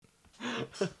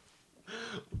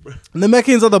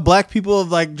Namekians are the black people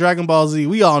of like Dragon Ball Z.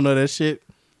 We all know that shit.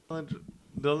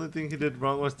 The only thing he did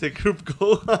wrong was take Group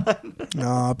Gohan.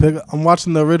 Nah, I'm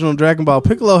watching the original Dragon Ball.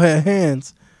 Piccolo had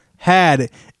hands. Had.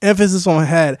 Emphasis on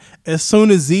had. As soon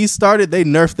as Z started, they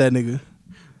nerfed that nigga.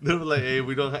 They were like, hey,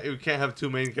 we can't have two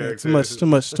main characters. Too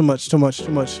much.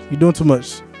 You're doing too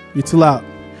much. You're too loud.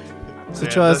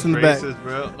 Sit your ass in the racist,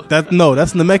 back. Bro.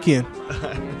 That's Namekian.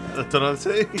 That's what I'm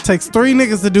saying. It takes 3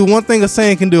 niggas to do one thing a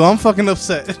Saiyan can do. I'm fucking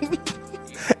upset.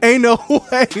 Ain't no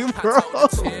way, bro.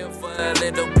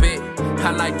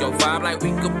 I like your vibe like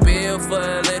we could build for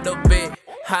a little bit.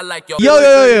 I like your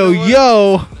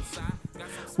Yo.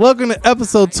 Welcome to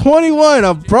episode 21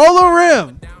 of Bro the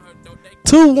Rim.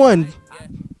 2-1.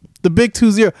 The big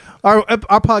 2-0. Our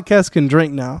podcast can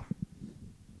drink now.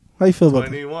 How you feel about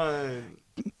 21.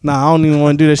 that? Nah, I don't even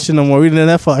want to do that shit no more. We did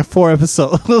that for like 4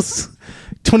 episodes.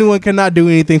 21 cannot do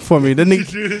anything for me. You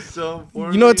know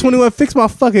what? 21 fix my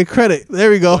fucking credit. There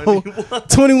we go.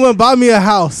 21 buy me a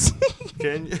house.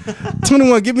 Can you?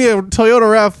 21 give me a Toyota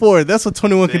RAV4. That's what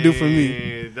 21 can do for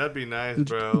me. That'd be nice,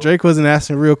 bro. Drake wasn't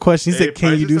asking real questions. He said,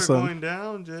 "Can you do something?" Going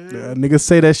down, Jay. Yeah, niggas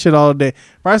say that shit all day.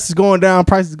 Price is going down.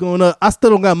 Price is going up. I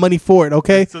still don't got money for it.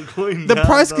 Okay, the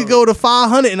price could go to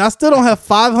 500, and I still don't have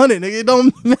 500. Nigga, it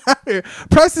don't matter.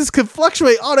 Prices could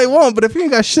fluctuate all they want, but if you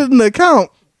ain't got shit in the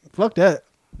account, fuck that.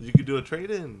 You could do a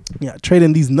trade-in. Yeah, trade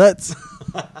in these nuts,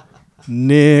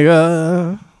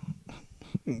 nigga.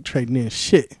 Ain't trading in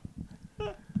shit.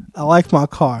 I like my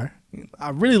car. I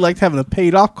really liked having a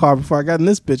paid off car before I got in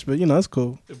this bitch, but you know, it's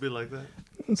cool. It'd be like that.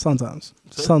 Sometimes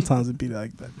it'd be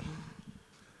like that.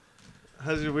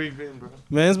 How's your week been, bro?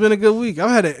 Man, it's been a good week. I've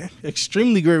had an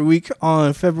extremely great week.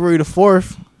 On February the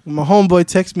 4th, my homeboy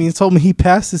texted me and told me he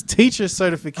passed his teacher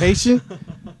certification.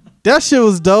 That shit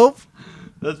was dope.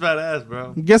 That's badass,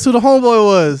 bro. Guess who the homeboy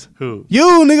was? Who? You,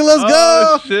 nigga, let's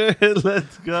go. Shit,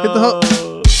 let's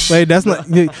go. Wait, that's not,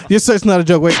 your search's not a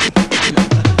joke. Wait.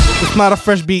 It's not a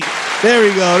fresh beat. There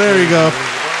we go.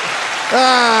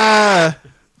 Ah.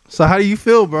 So how do you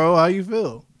feel, bro? How you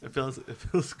feel? It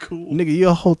feels cool. Nigga, you're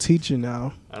a whole teacher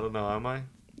now. I don't know, am I?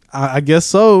 I guess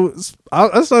so. I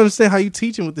just don't understand how you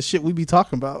teaching with the shit we be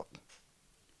talking about.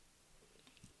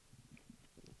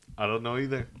 I don't know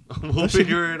either. We'll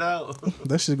figure it out.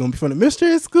 That shit's gonna be funny. Mr.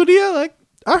 Escudia, like,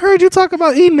 I heard you talk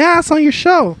about eating ass on your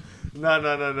show. No.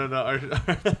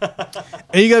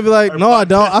 And you gotta be like, no, I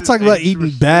don't. I talk about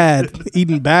eating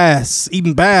bass,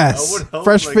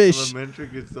 fresh fish. Elementary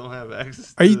kids don't have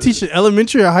access. Are you teaching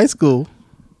elementary or high school?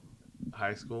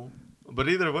 High school, but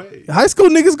either way, high school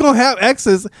niggas gonna have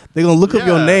access. They gonna look up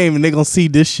your name and they gonna see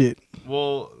this shit.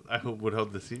 Well, I would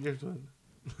hope the seniors would.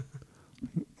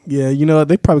 Yeah, you know what?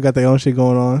 They probably got their own shit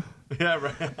going on. Yeah,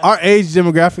 right. Our age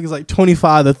demographic is like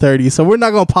 25 to 30, so we're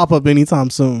not gonna pop up anytime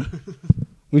soon.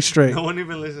 We straight. No one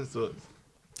even listens to us.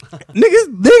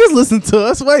 Niggas listen to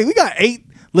us. Wait, we got 8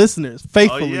 listeners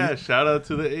faithfully. Oh yeah, shout out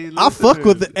to the 8 listeners. I fuck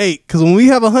with the 8 because when we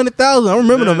have 100,000, I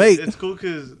remember them 8. It's cool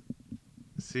because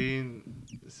seeing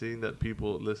that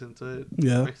people listen to it,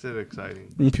 makes it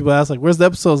exciting. And people ask like, "Where's the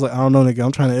episodes?" Like, I don't know, nigga.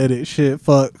 I'm trying to edit shit.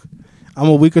 Fuck, I'm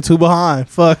a week or 2 behind.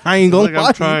 Fuck, I ain't gonna.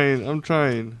 I'm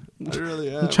trying. I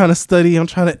really am. I'm trying to study. I'm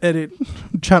trying to edit.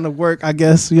 I'm trying to work. I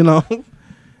guess you know.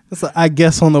 It's like I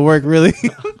guess on the work really.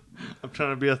 I'm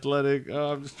trying to be athletic.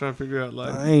 I'm just trying to figure out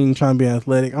life. I ain't trying to be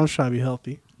athletic. I'm just trying to be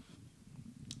healthy.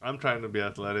 I'm trying to be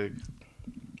athletic.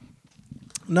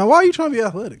 Now, why are you trying to be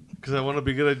athletic? Because I want to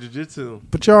be good at jiu-jitsu.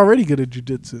 But you're already good at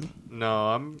jiu-jitsu. No,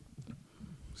 I'm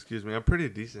pretty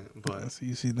decent, but so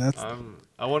you see,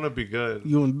 I want to be good.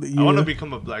 I want to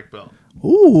become a black belt.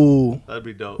 Ooh, that'd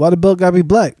be dope. Why the belt gotta be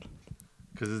black?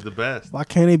 Because it's the best. Why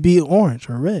can't it be orange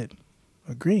or red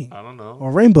or green? I don't know.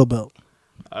 Or rainbow belt.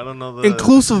 I don't know.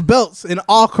 Inclusive belts in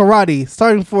all karate.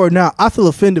 Starting forward now. I feel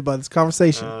offended by this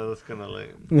conversation. That's kind of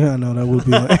lame. Yeah, I know that would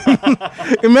be lame.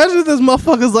 Imagine if there's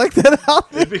motherfuckers like that out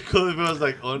there. It'd be cool if it was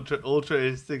like ultra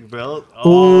instinct belt.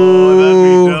 Oh, that'd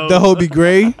be dope. That would be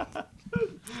great.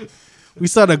 We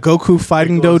started a Goku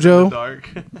fighting dojo.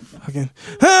 Fucking,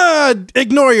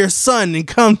 ignore your son and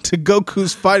come to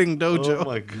Goku's fighting dojo. Oh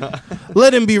my god.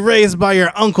 Let him be raised by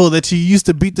your uncle that you used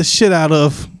to beat the shit out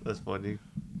of. That's funny.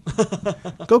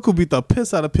 Goku beat the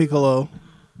piss out of Piccolo.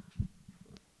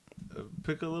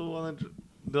 Piccolo,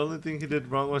 the only thing he did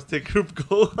wrong was take Group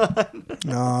Gohan.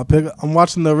 Nah, I'm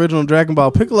watching the original Dragon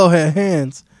Ball. Piccolo had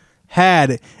hands.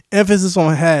 Had. Emphasis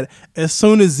on had. As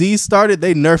soon as Z started,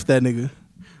 they nerfed that nigga.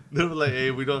 They were like,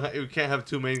 hey, we can't have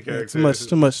 2 main characters.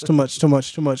 Too much.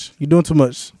 You're doing too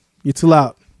much. You're too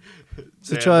loud.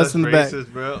 Sit your ass in the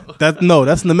racist, back. Bro.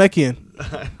 That's Namekian.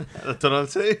 That's what I'm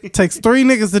saying. It takes 3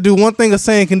 niggas to do one thing a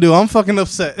Saiyan can do. I'm fucking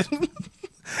upset.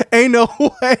 Ain't no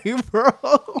way, bro.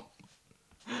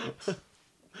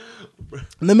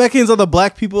 The Mechans are the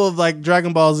black people of like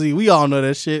Dragon Ball Z. We all know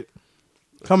that shit.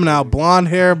 Coming out, blonde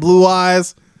hair, blue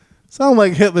eyes. Sound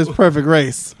like Hitler's perfect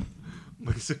race.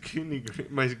 My green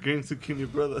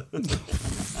zucchini brother.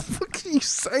 What are you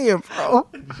saying, bro?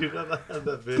 Did you not have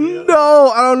that video?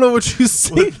 No, I don't know what you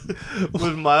see.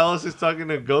 With Miles is talking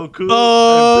to Goku.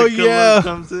 Oh, and yeah.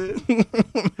 comes in.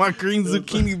 My green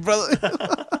zucchini brother.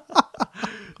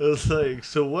 It was like,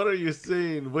 so what are you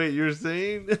saying? Wait, you're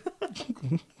saying?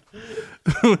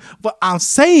 What I'm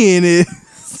saying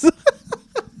is...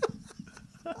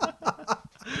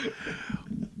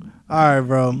 All right,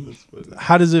 bro.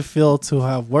 How does it feel to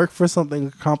have worked for something,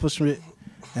 accomplishment,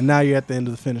 and now you're at the end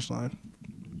of the finish line?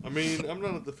 I mean, I'm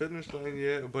not at the finish line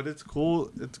yet, but it's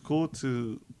cool. It's cool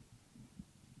to,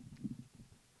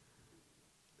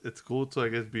 I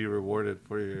guess, be rewarded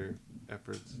for your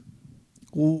efforts.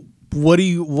 Well, what are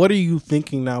you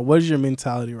thinking now? What is your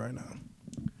mentality right now?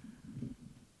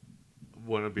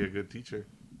 Want to be a good teacher.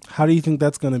 How do you think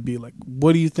that's going to be? Like,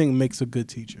 what do you think makes a good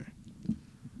teacher?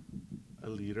 A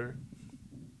leader.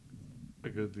 A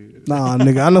good leader. Nah,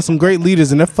 nigga, I know some great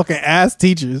leaders and they're fucking ass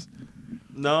teachers.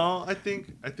 No, I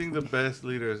think the best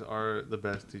leaders are the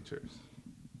best teachers.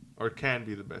 Or can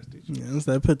be the best teachers. Yeah, it's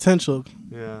that potential.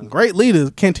 Yeah. Great leaders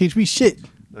can't teach me shit.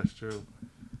 That's true.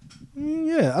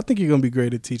 Yeah, I think you're going to be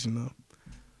great at teaching, though.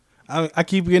 I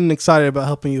keep getting excited about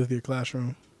helping you with your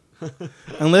classroom.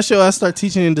 Unless your ass start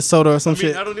teaching in DeSoto or some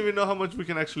shit. I don't even know how much we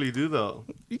can actually do, though.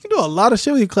 You can do a lot of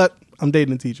shit with your class. I'm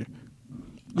dating a teacher.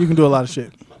 You can do a lot of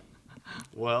shit.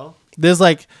 Well, there's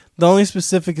like, the only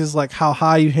specific is like how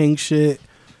high you hang shit,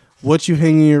 what you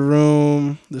hang in your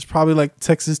room. There's probably like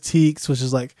Texas Teaks, which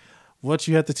is like what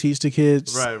you have to teach the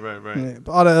kids. Right. Yeah,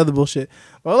 all that other bullshit.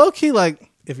 But low key,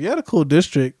 like, if you're at a cool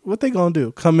district, what they gonna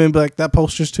do? Come in and be like, that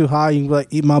poster's too high. You can be like,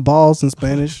 eat my balls in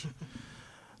Spanish.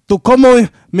 Tu como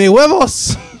mi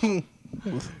huevos.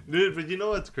 Dude, but you know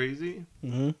what's crazy?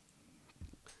 Mm-hmm.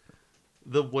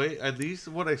 The way, at least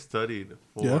what I studied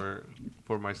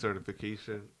for my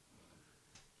certification,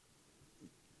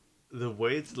 the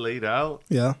way it's laid out,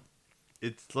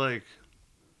 it's like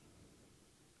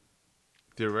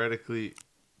theoretically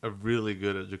a really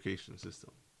good education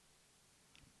system.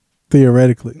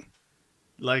 Theoretically,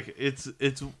 like it's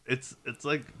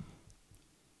like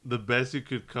the best you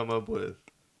could come up with.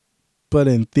 But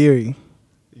in theory,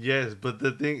 yes. But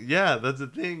the thing, that's the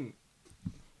thing.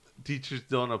 Teachers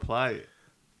don't apply it.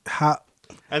 How?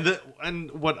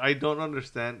 And what I don't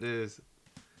understand is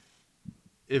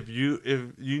if you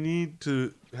need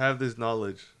to have this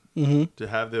knowledge to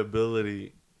have the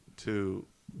ability to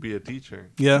be a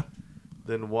teacher,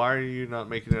 then why are you not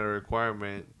making it a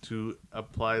requirement to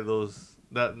apply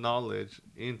that knowledge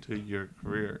into your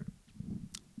career?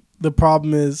 The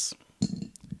problem is,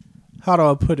 how do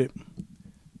I put it?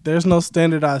 There's no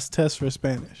standardized test for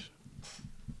Spanish.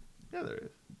 Yeah, there is.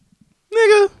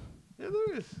 Nigga. Yeah,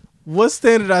 there is. What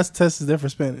standardized test is there for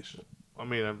Spanish? I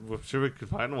mean, I'm sure we could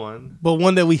find one. But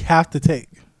one that we have to take.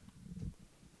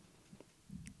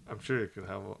 I'm sure you could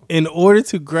have one. In order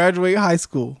to graduate high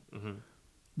school,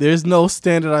 there's no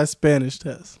standardized Spanish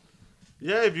test.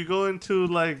 Yeah, if you go into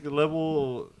like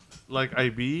level like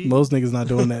IB. Most niggas not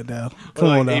doing that now. Come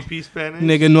like on now. AP Spanish?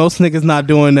 Nigga, most niggas not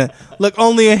doing that. Look,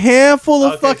 only a handful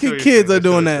of fucking kids are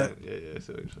doing that. Yeah, I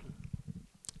see what you're saying.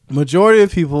 Majority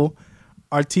of people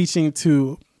are teaching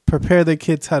to prepare their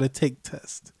kids how to take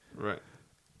tests. Right.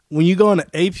 When you go on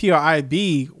AP or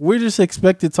IB, we're just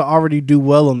expected to already do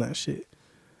well on that shit.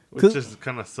 Which just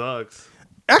kind of sucks.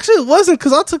 Actually, it wasn't,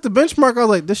 because I took the benchmark. I was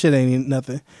like, this shit ain't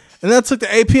nothing. And then I took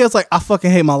the AP. I was like, I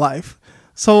fucking hate my life.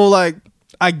 So, like,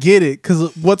 I get it,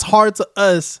 because what's hard to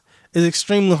us is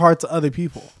extremely hard to other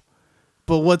people.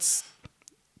 But what's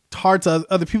hard to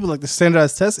other people, like the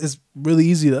standardized test, is really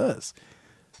easy to us.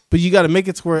 But you got to make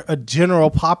it to where a general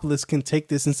populace can take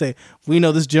this and say, we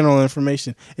know this general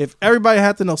information. If everybody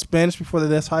had to know Spanish before they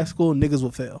left high school, niggas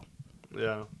would fail.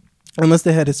 Yeah. Unless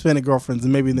they had Hispanic girlfriends,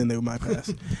 and maybe then they might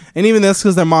pass. And even that's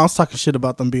because their mom's talking shit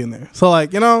about them being there. So,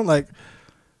 like, you know, like,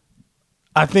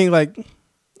 I think, like,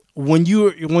 when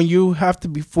you have to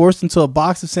be forced into a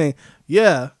box of saying,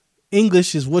 yeah,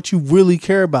 English is what you really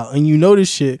care about, and you know this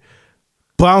shit,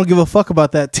 but I don't give a fuck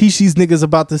about that. Teach these niggas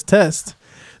about this test.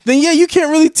 Then, yeah, you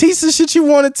can't really teach the shit you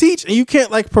want to teach, and you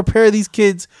can't, like, prepare these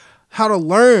kids how to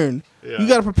learn. Yeah. You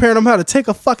got to prepare them how to take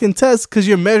a fucking test because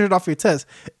you're measured off your test.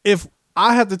 If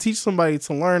I have to teach somebody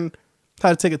to learn how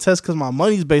to take a test because my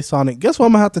money's based on it, guess what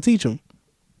I'm going to have to teach them?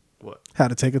 What? How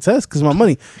to take a test because my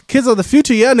money. Kids are the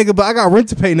future, yeah, nigga, but I got rent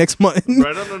to pay next month. Bro,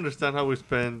 I don't understand how we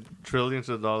spend trillions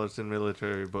of dollars in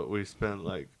military, but we spend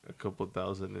like a couple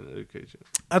thousand in education.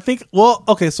 I think, well,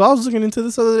 okay, so I was looking into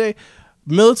this the other day.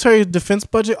 Military defense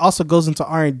budget also goes into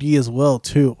R&D as well,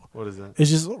 too. What is that? It's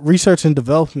just research and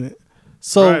development.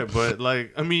 So, right, but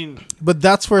like, I mean, but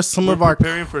that's where some we're of our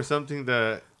preparing for something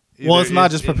that well, it's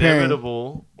not just preparing,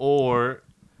 inevitable, or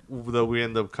that we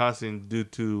end up costing due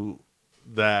to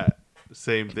that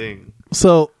same thing.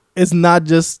 So it's not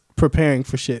just preparing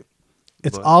for shit;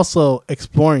 it's also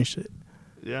exploring shit.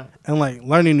 Yeah, and like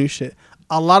learning new shit.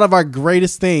 A lot of our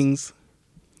greatest things,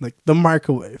 like the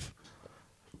microwave,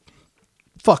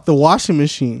 the washing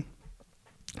machine,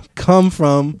 come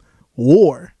from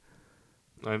war.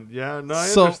 I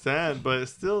understand, but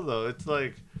still, though, it's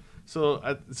like, so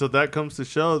that comes to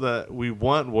show that we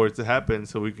want wars to happen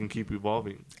so we can keep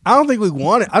evolving. I don't think we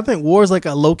want it. I think war is like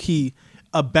a low key,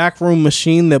 a backroom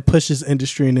machine that pushes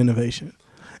industry and innovation,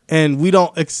 and we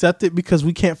don't accept it because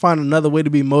we can't find another way to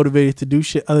be motivated to do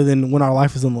shit other than when our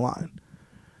life is on the line.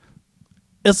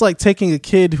 It's like taking a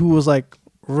kid who was like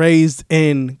raised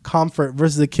in comfort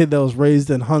versus a kid that was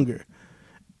raised in hunger.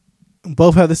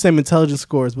 Both have the same intelligence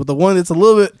scores, but the one that's a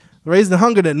little bit raised in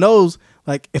hunger that knows,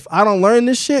 like, if I don't learn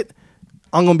this shit,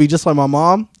 I'm going to be just like my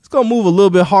mom. It's going to move a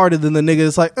little bit harder than the nigga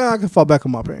that's like, I can fall back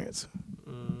on my parents.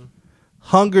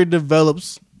 Hunger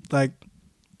develops, like,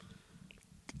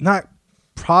 not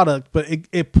product, but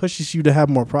it pushes you to have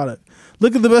more product.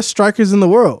 Look at the best strikers in the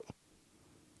world.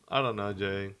 I don't know,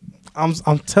 Jay. I'm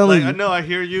telling you. I know, I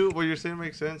hear you. What you're saying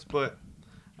makes sense, but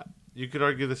you could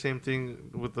argue the same thing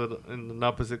in an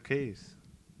opposite case.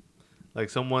 Like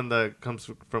someone that comes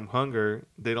from hunger,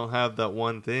 they don't have that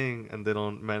one thing, and they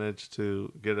don't manage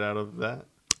to get out of that.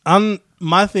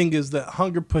 My thing is that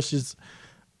hunger pushes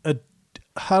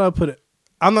how do I put it?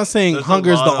 I'm not saying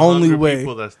hunger is the only way.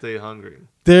 People that stay hungry.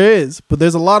 There is, but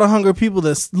there's a lot of hungry people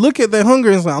that look at their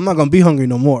hunger and say, I'm not going to be hungry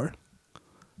no more.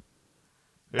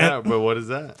 Yeah, but what is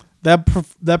that?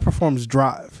 That performs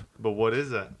drive. But what is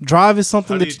that? Drive is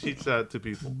something How do you teach that to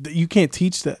people? You can't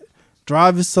teach that.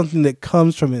 Drive is something that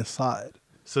comes from inside.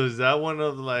 So is that one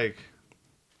of like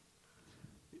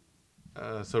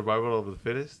survival of the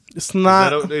fittest? It's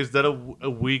not. Is that a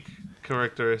weak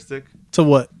characteristic? To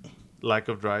what? Lack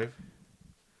of drive.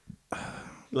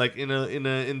 Like in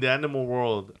the animal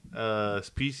world,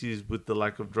 species with the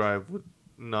lack of drive would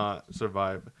not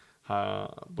survive.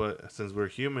 But since we're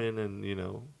human and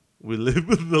we live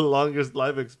with the longest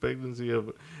life expectancy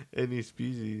of any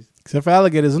species. Except for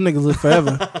alligators. Them niggas live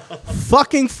forever.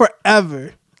 Fucking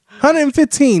forever.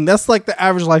 115. That's like the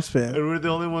average lifespan. And we're the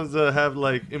only ones that have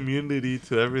like immunity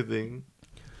to everything.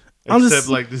 Except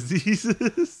like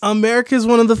diseases. America is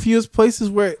one of the fewest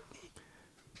places where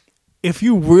if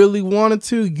you really wanted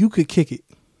to, you could kick it.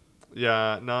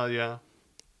 Yeah. No, yeah.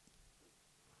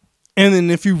 And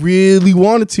then if you really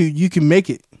wanted to, you can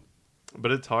make it.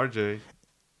 But it's hard, Jay.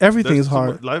 Everything is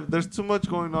hard. There's too much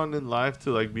going on in life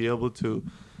to like be able to.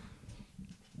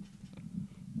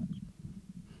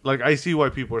 Like, I see why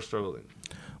people are struggling.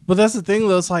 But that's the thing,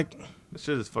 though. It's like this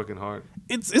shit is fucking hard.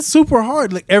 It's super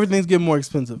hard. Like everything's getting more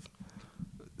expensive.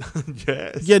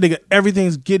 Yes. Yeah, nigga.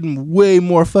 Everything's getting way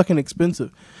more fucking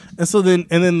expensive, and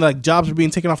then like jobs are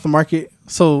being taken off the market.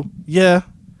 So yeah,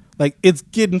 like it's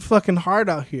getting fucking hard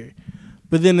out here.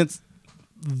 But then it's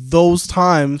those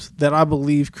times that I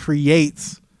believe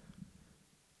creates.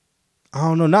 I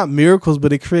don't know, not miracles,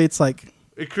 but it creates like...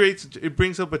 It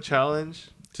brings up a challenge.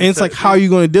 And it's like, how are you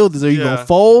going to deal with this? Are you going to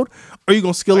fold? Or are you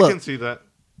going to skill up? I can see that.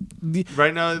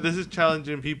 Right now, this is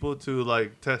challenging people to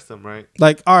like test them, right?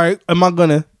 Like, all right, am I going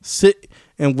to sit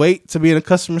and wait to be in a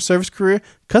customer service career?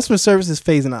 Customer service is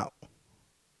phasing out.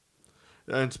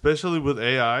 And especially with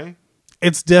AI.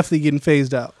 It's definitely getting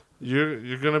phased out.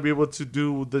 You're going to be able to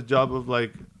do the job of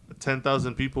like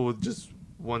 10,000 people with just...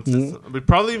 one system. But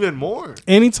probably even more.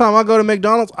 Anytime I go to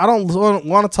McDonald's, I don't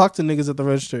want to talk to niggas at the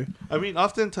register. I mean,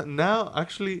 often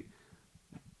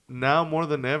now more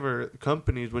than ever,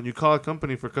 companies, when you call a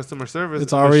company for customer service,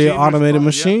 it's already an automated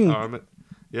machine. Yeah,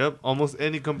 yep, almost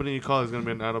any company you call is going to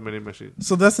be an automated machine.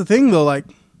 So that's the thing, though. Like,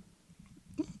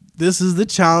 this is the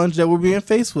challenge that we're being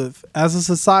faced with. As a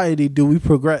society, do we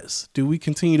progress? Do we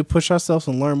continue to push ourselves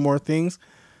and learn more things?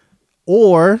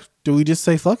 Or do we just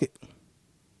say, fuck it?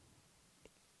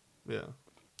 Yeah.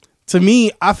 To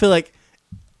me, I feel like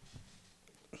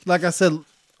I said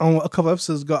on a couple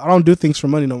episodes ago, I don't do things for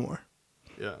money no more.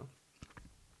 Yeah.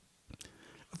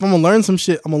 If I'm going to learn some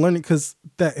shit, I'm going to learn it because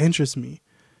that interests me.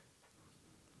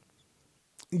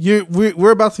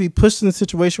 We're about to be pushed in a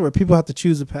situation where people have to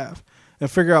choose a path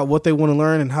and figure out what they want to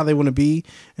learn and how they want to be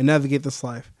and navigate this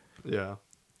life. Yeah.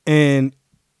 And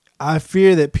I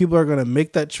fear that people are going to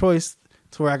make that choice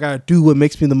to where I got to do what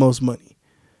makes me the most money.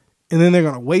 And then they're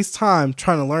going to waste time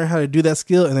trying to learn how to do that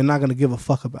skill, and they're not going to give a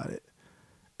fuck about it.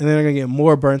 And then they're going to get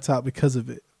more burnt out because of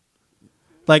it.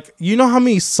 Like, you know how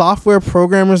many software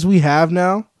programmers we have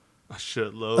now? A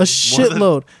shitload. A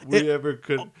shitload. We ever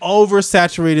could.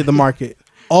 Oversaturated the market.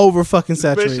 Over fucking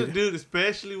saturated.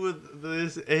 Especially with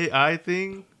this AI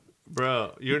thing.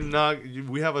 Bro,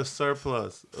 we have a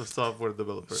surplus of software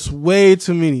developers. It's way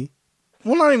too many.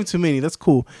 Well, not even too many. That's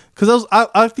cool. Because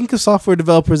I think of software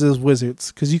developers as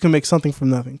wizards. Because you can make something from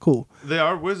nothing. Cool. They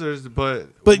are wizards, but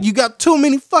you got too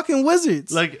many fucking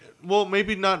wizards. Like, well,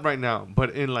 maybe not right now,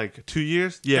 but in like 2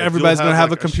 years, yeah, everybody's gonna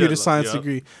have a computer science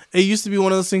degree. It used to be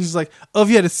one of those things. It's like, oh, if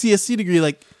you had a CSC degree,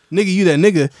 like, nigga, you that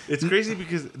nigga. It's crazy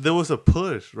because there was a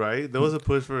push, right? There was a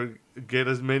push for get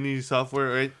as many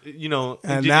software, engineering,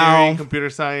 now,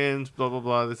 computer science, blah blah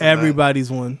blah. This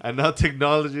everybody's one. And now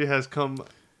technology has come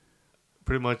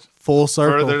pretty much full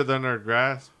circle, further than our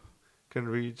grasp can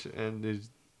reach, and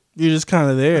you're just kind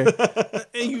of there.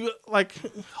 And you like,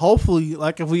 hopefully,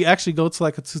 like if we actually go to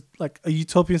like a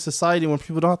utopian society where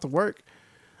people don't have to work,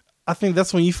 I think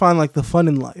that's when you find like the fun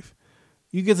in life.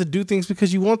 You get to do things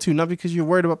because you want to, not because you're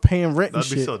worried about paying rent and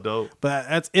shit. That'd be so dope. But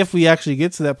that's if we actually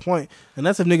get to that point, and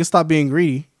that's if niggas stop being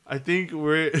greedy. I think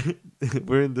we're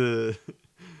in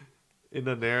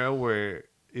an era where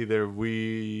either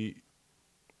we're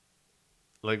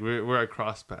at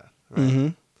cross path, right? Mm-hmm.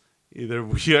 Either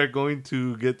we are going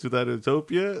to get to that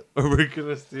utopia, or we're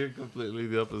gonna steer completely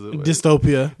the opposite way.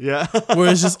 Dystopia. Yeah.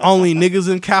 Where it's just only niggas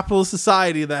in capitalist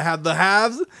society that have the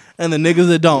haves and the niggas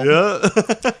that don't. Yeah.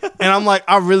 And I'm like,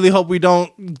 I really hope we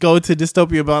don't go to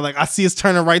dystopia, but like I see us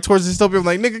turning right towards dystopia. I'm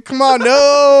like, nigga, come on,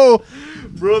 no.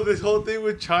 Bro, this whole thing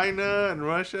with China and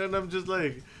Russia, and I'm just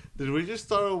like, did we just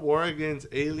start a war against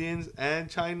aliens and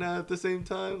China at the same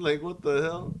time? Like, what the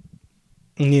hell?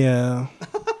 Yeah.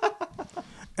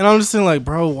 And I'm just saying, like,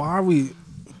 bro, why are we...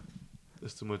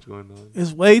 There's too much going on.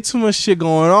 There's way too much shit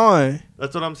going on.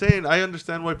 That's what I'm saying. I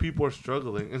understand why people are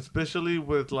struggling, especially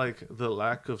with, like, the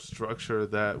lack of structure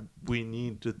that we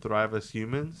need to thrive as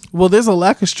humans. Well, there's a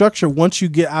lack of structure once you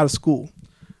get out of school.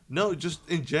 No, just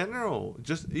in general.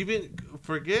 Just even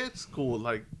forget school.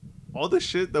 Like, all the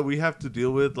shit that we have to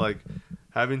deal with, like,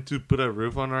 having to put a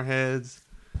roof on our heads,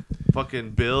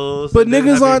 fucking bills. But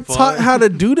niggas aren't taught how to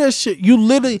do that shit. You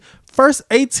literally... First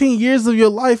 18 years of your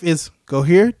life is go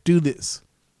here, do this.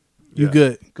 You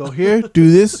good. Go here, do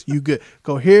this. You good.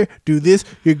 Go here, do this.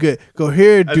 You're good. Go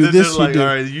here, do this. Like, all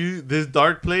right, this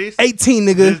dark place. 18,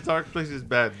 nigga. This dark place is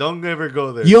bad. Don't ever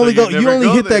go there. You only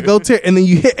hit that go tier, and then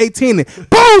you hit 18. And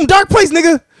boom, dark place,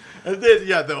 nigga. And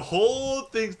then the whole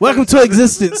thing. Welcome to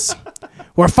existence,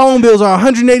 where phone bills are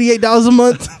 $188 a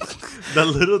month. The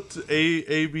little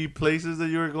AB places that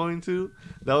you were going to.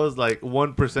 That was like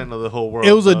 1% of the whole world.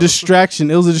 It was a distraction.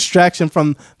 It was a distraction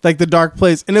from like the dark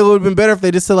place. And it would have been better if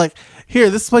they just said like, here,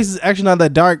 this place is actually not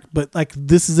that dark, but like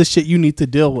this is the shit you need to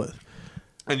deal with.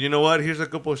 And you know what? Here's a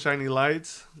couple of shiny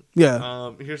lights.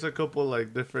 Yeah. Here's a couple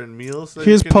like different meals.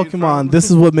 Here's Pokemon. This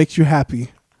is what makes you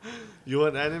happy. You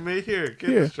want anime? Here, get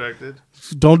distracted.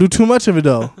 Don't do too much of it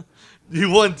though. You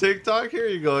want TikTok? Here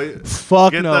you go.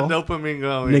 Fuck get no. Get that dopamine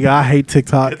going. Nigga, I hate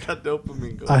TikTok. Get that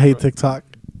dopamine going. I hate TikTok.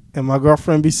 And my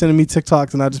girlfriend be sending me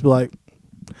TikToks, and I just be like,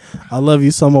 I love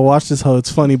you, so I'm going to watch this hoe. It's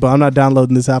funny, but I'm not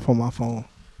downloading this app on my phone.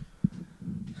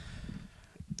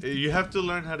 You have to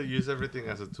learn how to use everything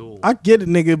as a tool. I get it,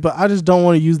 nigga, but I just don't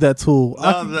want to use that tool.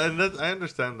 I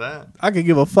understand that. I could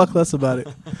give a fuck less about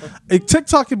it.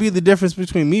 TikTok could be the difference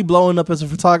between me blowing up as a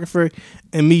photographer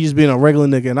and me just being a regular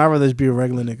nigga, and I'd rather just be a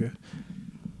regular nigga.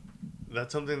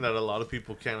 That's something that a lot of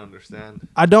people can't understand.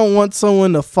 I don't want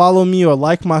someone to follow me or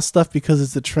like my stuff because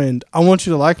it's a trend. I want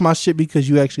you to like my shit because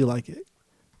you actually like it.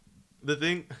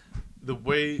 The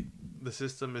way the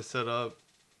system is set up,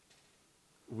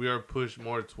 we are pushed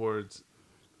more towards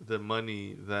the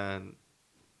money than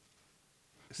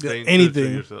staying true to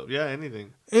yourself. Yeah,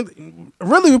 anything.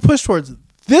 Really, we push towards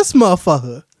this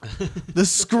motherfucker. The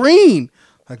screen.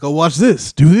 Like, go watch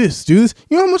this, do this, do this.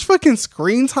 You know how much fucking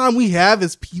screen time we have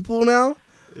as people now?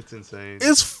 It's insane.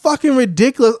 It's fucking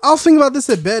ridiculous. I was thinking about this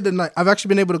at bed tonight. I've actually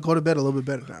been able to go to bed a little bit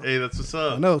better now. Hey, that's what's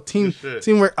up. I know.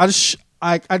 Teamwork. I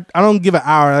don't give an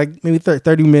hour, like maybe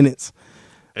 30 minutes.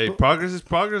 Hey, progress is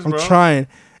progress, bro. I'm trying.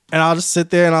 And I'll just sit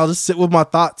there and I'll just sit with my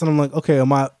thoughts. And I'm like, okay,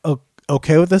 am I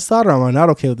okay with this thought or am I not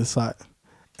okay with this thought?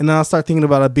 And then I'll start thinking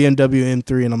about a BMW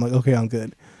M3 and I'm like, okay, I'm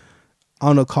good. I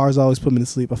don't know. Cars always put me to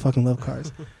sleep. I fucking love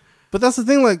cars. But that's the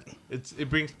thing. Like, it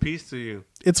brings peace to you.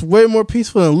 It's way more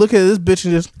peaceful than look at this bitch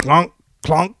and just clonk,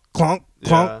 clonk, clonk,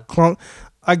 clonk, clonk.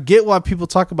 I get why people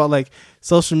talk about like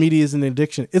social media is an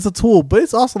addiction. It's a tool, but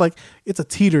it's also like it's a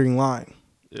teetering line.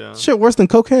 Yeah. Shit worse than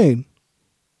cocaine.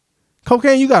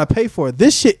 Cocaine, you gotta pay for it.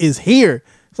 This shit is here.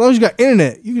 As long as you got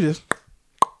internet, you can just.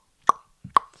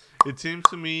 It seems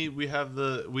to me we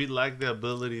lack the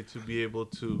ability to be able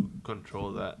to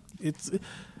control that.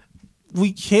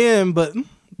 We can, but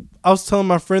I was telling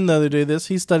my friend the other day this.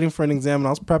 He's studying for an exam, and I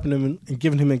was prepping him and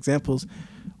giving him examples.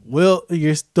 Well,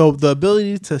 the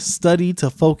ability to study, to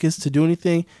focus, to do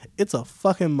anything, it's a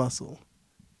fucking muscle.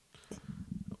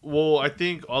 Well, I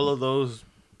think all of those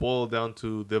boil down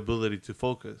to the ability to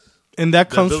focus. And that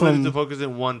comes the ability from to focus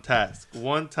in one task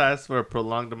for a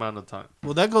prolonged amount of time.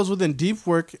 Well, that goes within deep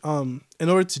work. In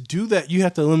order to do that, you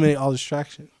have to eliminate all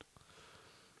distraction.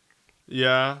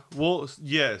 Yeah. Well,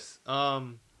 yes.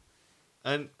 And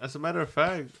as a matter of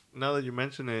fact, now that you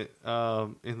mention it,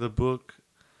 in the book,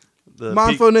 the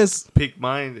Mindfulness, Peak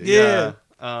Mind. Yeah.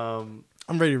 I'm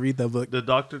ready to read that book. The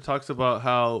doctor talks about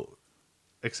how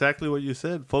exactly what you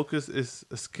said. Focus is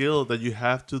a skill that you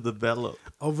have to develop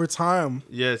over time.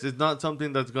 Yes, it's not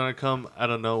something that's gonna come out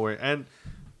of nowhere. And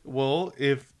well,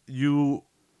 if you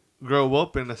grow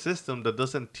up in a system that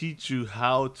doesn't teach you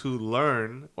how to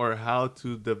learn or how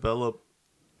to develop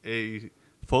a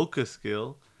focus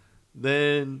skill,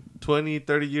 then 20,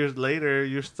 30 years later,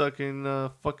 you're stuck in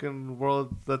a fucking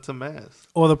world that's a mess.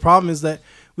 Or the problem is that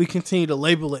we continue to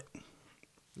label it.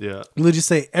 Yeah. We'll just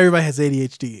say everybody has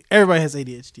ADHD. Everybody has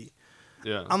ADHD.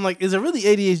 Yeah. I'm like, is it really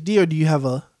ADHD or do you have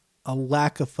a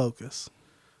lack of focus?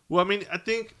 Well, I mean, I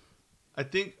think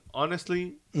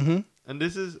honestly, and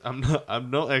this is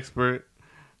I'm no expert.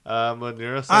 I'm a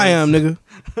neuroscience. I am, nigga.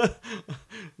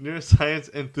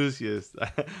 Neuroscience enthusiast.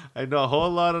 I know a whole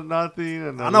lot of nothing,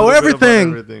 and I know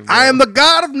everything. I am the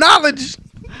god of knowledge.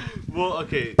 Well,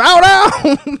 okay. Bow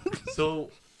down.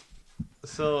 So,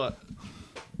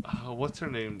 what's her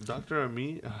name? Dr.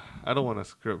 Ami? I don't want to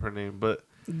screw up her name, but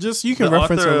just you can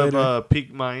reference her later. Of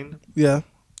Peak Mind. Yeah,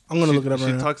 I'm gonna look it up.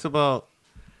 She talks about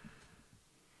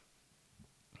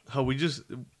how we just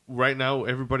right now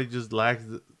everybody just lacks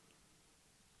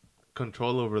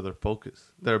control over their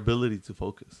focus, their ability to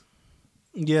focus.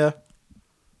 Yeah.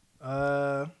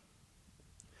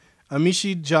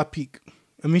 Amishi Ja Peak.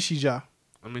 Amishi Ja.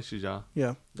 Amishi Ja.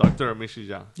 Yeah. Dr. Amishi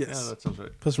Ja. Yes. Yeah, that sounds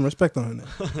right. Put some respect on her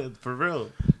name. For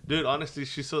real. Dude, honestly,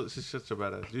 she's such a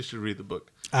badass. You should read the book.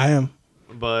 I am.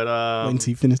 But wait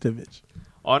until you finish that bitch.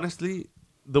 Honestly,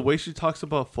 the way she talks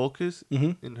about focus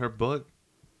in her book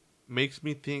makes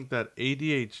me think that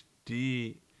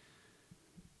ADHD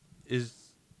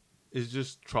is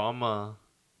just trauma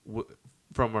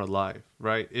from our life,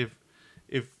 right? If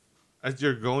as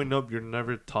you're growing up, you're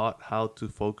never taught how to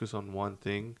focus on one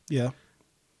thing. Yeah.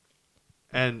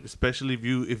 And especially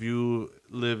if you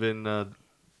live in a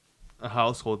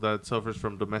household that suffers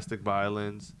from domestic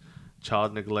violence,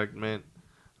 child neglectment,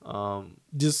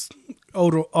 just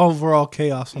overall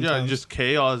chaos. Sometimes. Yeah, just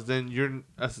chaos. Then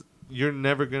you're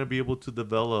never gonna be able to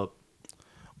develop.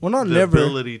 Well, not the never.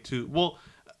 Ability to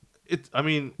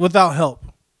without help.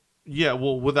 Yeah,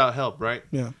 well, without help, right?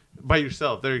 Yeah. By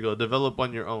yourself. There you go. Develop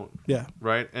on your own. Yeah.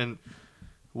 Right? And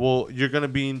well, you're gonna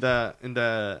be in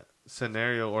that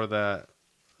scenario or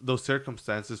those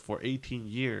circumstances for 18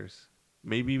 years,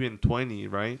 maybe even 20,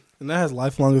 right? And that has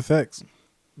lifelong effects.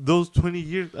 Those 20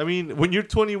 years. I mean, when you're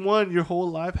 21, your whole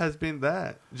life has been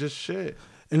that. Just shit.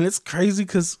 And it's crazy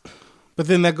but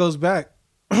then that goes back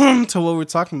to what we're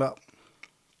talking about.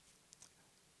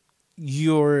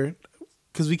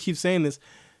 Because we keep saying this,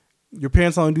 your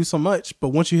parents only do so much, but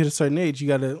once you hit a certain age, you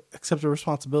got to accept your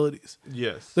responsibilities.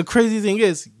 Yes. The crazy thing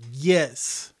is,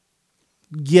 yes,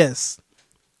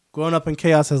 growing up in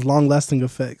chaos has long-lasting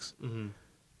effects. Mm-hmm.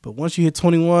 But once you hit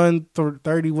 21,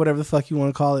 30, whatever the fuck you want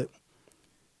to call it,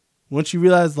 once you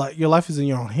realize like your life is in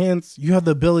your own hands, you have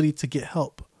the ability to get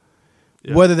help.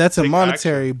 Yeah. Whether that's a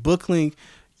monetary, action. Book link,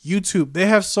 YouTube. They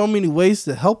have so many ways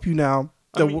to help you now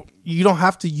that you don't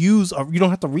have to use or you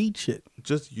don't have to read shit.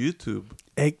 Just YouTube.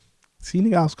 Hey, see,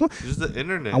 nigga, I was going. Just the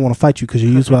internet. I want to fight you because you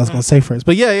used what I was going to say first.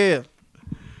 But yeah.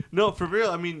 No, for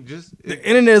real. I mean, the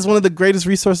internet is one of the greatest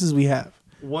resources we have.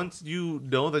 Once you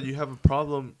know that you have a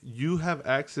problem, you have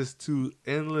access to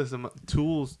endless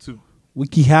tools to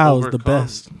WikiHow is the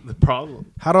best. The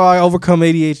problem. How do I overcome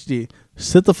ADHD?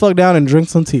 Sit the fuck down and drink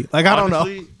some tea. Like, I don't know.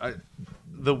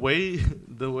 The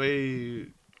way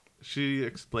she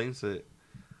explains it,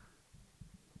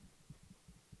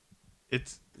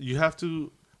 you have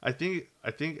to. I think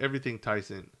everything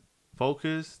ties in.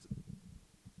 Focused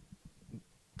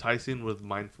ties in with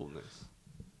mindfulness.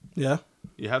 Yeah.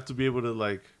 You have to be able to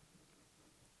like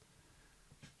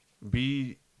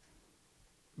be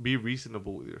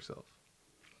reasonable with yourself.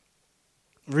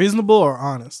 Reasonable or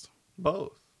honest?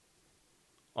 Both.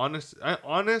 Honest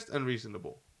and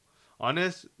reasonable.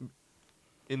 Honest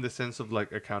in the sense of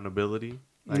like accountability.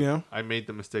 Like, yeah. I made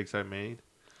the mistakes I made.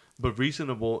 But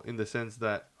reasonable in the sense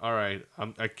that, all right,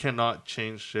 I cannot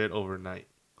change shit overnight.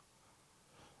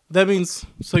 That means,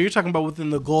 so you're talking about within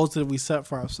the goals that we set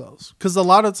for ourselves. Because a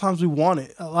lot of times we want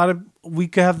it. We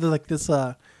could have this,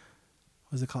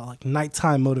 what's it called? Like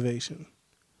nighttime motivation.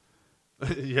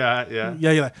 Yeah.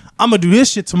 Yeah, you're like, I'm going to do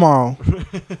this shit tomorrow.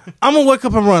 I'm going to wake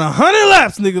up and run 100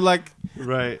 laps, nigga. Like,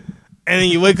 right. And then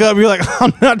you wake up, you're like,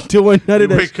 I'm not doing none of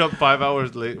that. You wake up 5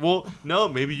 hours late. Well, no,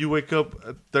 maybe you wake up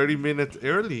 30 minutes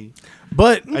early.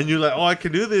 And you're like, oh, I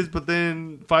can do this. But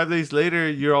then 5 days later,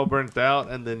 you're all burnt out,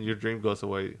 and then your dream goes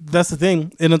away. That's the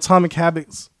thing. In Atomic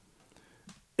Habits,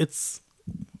 it's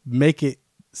make it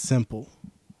simple.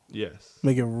 Yes.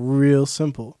 Make it real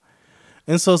simple.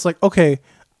 And so it's like, okay,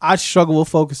 I struggle with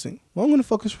focusing. Well, I'm going to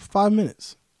focus for 5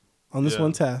 minutes on this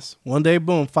one task. One day,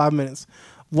 boom, 5 minutes.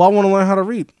 Well, I want to learn how to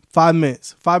read. 5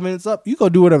 minutes. 5 minutes up, you go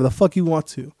do whatever the fuck you want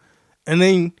to. And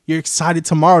then you're excited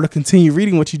tomorrow to continue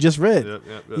reading what you just read.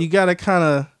 Yep. You got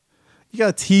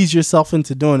to tease yourself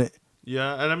into doing it.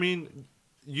 Yeah, and I mean,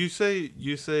 you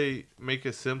say make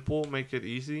it simple, make it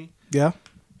easy. Yeah.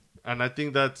 And I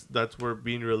think that's where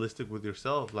being realistic with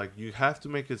yourself. Like, you have to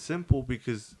make it simple,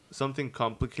 because something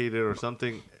complicated or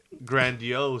something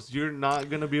grandiose, you're not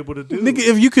gonna be able to do. Nigga,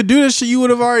 if you could do this shit, you would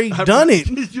have already done it.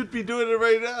 You'd be doing it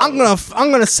right now. I'm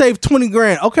gonna save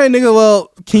 $20,000. Okay, nigga.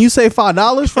 Well, can you save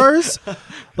 $5 first?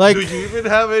 Like, do you even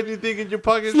have anything in your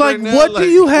pockets like, right now? what do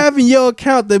you have in your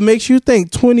account that makes you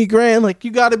think $20,000? Like,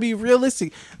 you got to be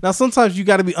realistic. Now, sometimes you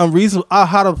got to be unreasonable.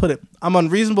 How to put it? I'm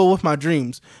unreasonable with my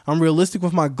dreams. I'm realistic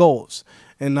with my goals,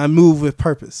 and I move with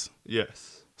purpose.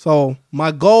 Yes. So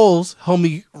my goals help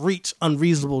me reach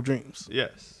unreasonable dreams.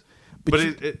 Yes.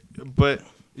 But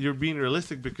you're being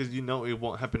realistic, because you know it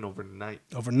won't happen overnight.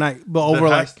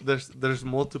 But there's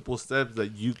multiple steps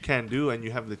that you can do, and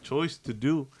you have the choice to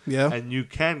do. Yeah. And you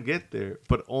can get there,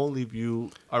 but only if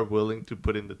you are willing to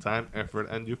put in the time, effort,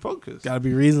 and you focus. Gotta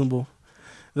be reasonable.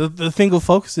 The thing with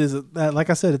focus is that,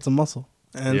 like I said, it's a muscle,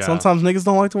 and sometimes niggas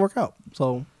don't like to work out.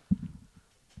 So,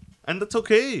 and that's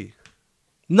okay.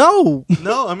 No,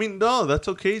 I mean, no, that's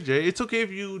okay, Jay. It's okay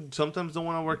if you sometimes don't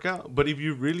want to work out, but if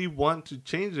you really want to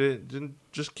change it, then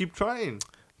just keep trying.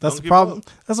 That's the problem.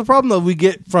 That's the problem that we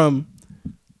get from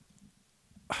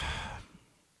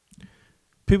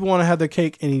people. Want to have their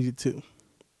cake and eat it too.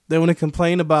 They want to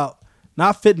complain about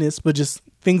not fitness, but just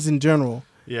things in general.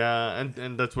 Yeah,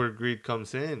 and that's where greed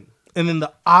comes in. And then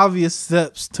the obvious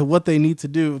steps to what they need to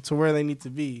do, to where they need to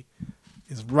be,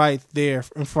 is right there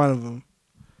in front of them.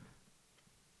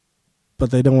 But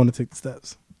they don't want to take the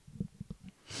steps.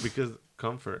 Because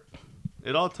comfort.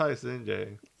 It all ties in,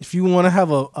 Jay. If you want to have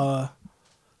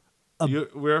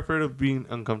we're afraid of being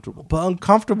uncomfortable. But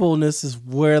uncomfortableness is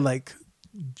where, like,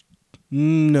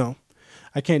 no.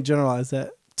 I can't generalize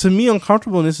that. To me,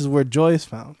 uncomfortableness is where joy is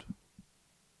found.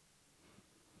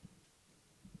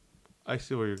 I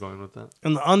see where you're going with that.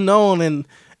 And the unknown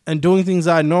and doing things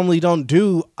I normally don't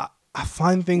do, I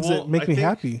find things that make me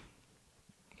happy.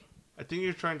 I think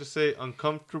you're trying to say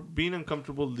being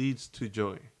uncomfortable leads to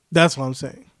joy. That's what I'm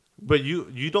saying. But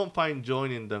you don't find joy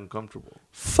in the uncomfortable.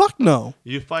 Fuck no.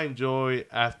 You find joy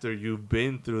after you've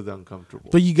been through the uncomfortable.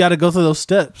 But you got to go through those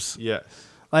steps. Yes.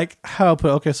 Like, how I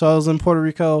put it. Okay, so I was in Puerto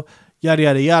Rico, yada,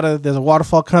 yada, yada. There's a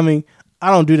waterfall coming.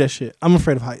 I don't do that shit. I'm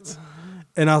afraid of heights.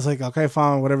 And I was like, okay,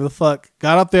 fine, whatever the fuck.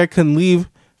 Got up there, couldn't leave,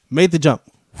 made the jump.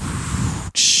 Oh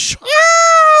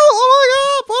my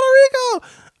God, Puerto Rico.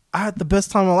 I had the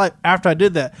best time of my life after I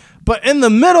did that. But in the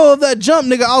middle of that jump,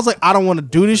 nigga, I was like, I don't want to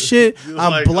do this shit.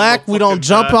 I'm like, black. We don't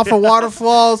jump off of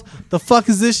waterfalls. The fuck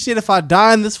is this shit? If I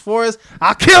die in this forest,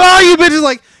 I'll kill all you bitches.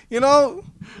 Like, you know.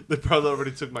 They probably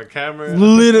already took my camera.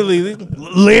 Literally,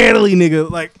 nigga.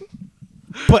 Like,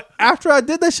 but after I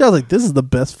did that shit, I was like, this is the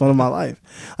best fun of my life.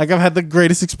 Like, I've had the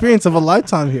greatest experience of a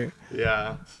lifetime here.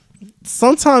 Yeah.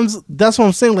 Sometimes that's what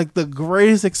I'm saying. Like, the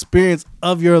greatest experience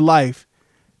of your life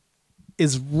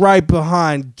is right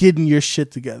behind getting your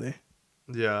shit together.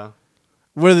 Yeah.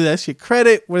 Whether that's your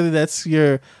credit, whether that's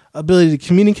your ability to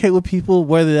communicate with people,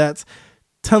 whether that's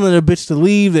telling a bitch to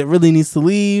leave that really needs to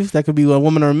leave. That could be a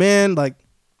woman or a man. Like,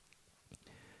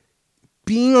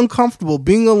 being uncomfortable,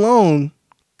 being alone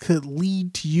could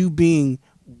lead to you being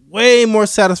way more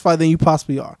satisfied than you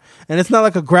possibly are. And it's not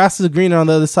like a grass is greener on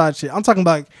the other side shit. I'm talking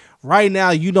about, like, right now,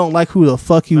 you don't like who the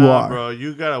fuck you are. Bro,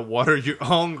 you gotta water your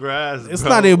own grass, It's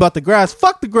not even about the grass.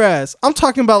 Fuck the grass. I'm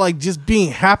talking about, like, just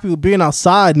being happy with being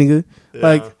outside, nigga. Yeah.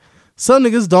 Like, some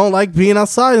niggas don't like being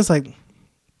outside. It's like,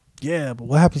 yeah, but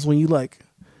what happens when you, like,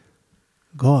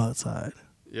 Go outside.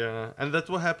 Yeah, and that's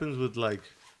what happens with like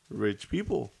rich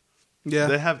people. Yeah.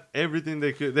 They have everything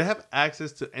they could. They have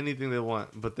access to anything they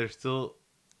want, but they're still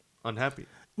unhappy.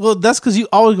 Well, that's because you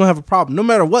always gonna have a problem. No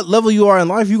matter what level you are in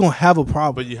life, you're gonna have a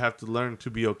problem. But you have to learn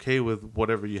to be okay with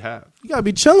whatever you have. You gotta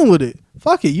be chilling with it.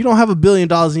 Fuck it. You don't have $1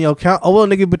 billion in your account. Oh well,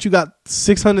 nigga, but you got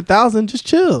 600,000. Just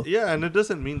chill. Yeah, and it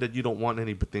doesn't mean that you don't want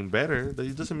anything better.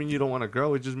 It doesn't mean you don't want to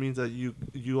grow. It just means that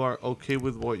you are okay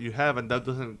with what you have, and that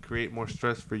doesn't create more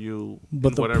stress for you.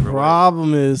 But the whatever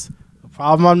problem is, the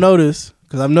problem I've noticed,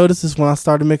 because I've noticed this when I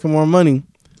started making more money.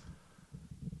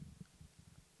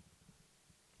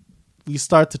 You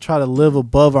start to try to live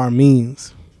above our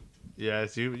means.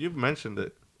 Yes, you've mentioned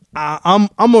it. I'm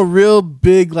a real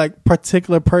big like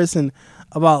particular person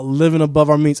about living above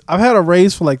our means. I've had a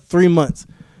raise for like 3 months,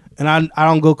 and I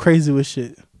don't go crazy with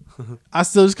shit. I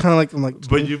still just kind of like I'm like.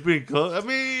 But you've been close. I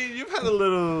mean, you've had a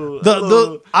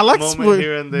little. I like moment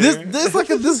here and there.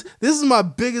 This is my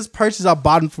biggest purchase I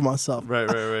bought for myself. Right.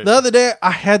 The other day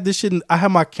I had this shit. I had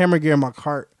my camera gear in my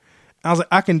cart. I was like,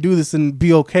 I can do this and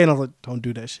be okay. And I was like, don't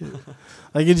do that shit.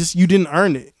 Like, you didn't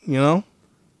earn it, you know?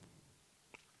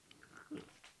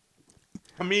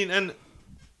 I mean, and...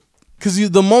 Because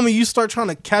the moment you start trying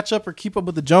to catch up or keep up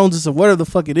with the Joneses or whatever the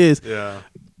fuck it is, yeah.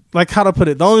 Like, how to put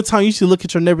it, the only time you should look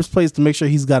at your neighbor's place to make sure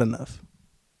he's got enough.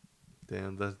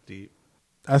 Damn, that's deep.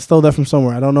 I stole that from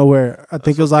somewhere. I don't know where. I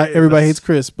think it was like Everybody Hates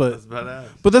Chris. But that's badass.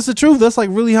 But that's the truth. That's like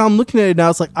really how I'm looking at it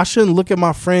now. It's like, I shouldn't look at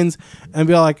my friends and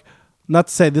be like, not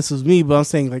to say this was me, but I'm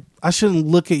saying like I shouldn't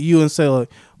look at you and say like,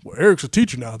 well, Eric's a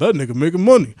teacher now. That nigga making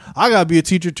money. I gotta be a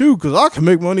teacher too because I can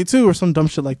make money too, or some dumb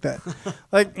shit like that.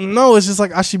 Like no, it's just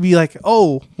like I should be like,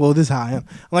 oh, well, this is how I am.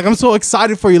 Like I'm so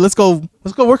excited for you. Let's go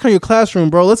work on your classroom,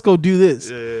 bro. Let's go do this.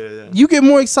 Yeah. You get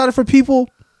more excited for people,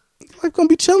 life gonna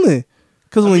be chilling.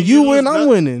 Because when you win, I'm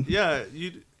winning. Yeah,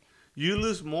 you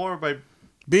lose more by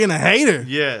being a hater.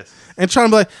 Yes, and trying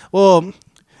to be like, well.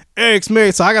 Eric's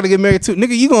married, so I gotta get married too.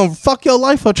 Nigga, you gonna fuck your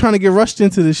life up trying to get rushed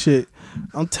into this shit.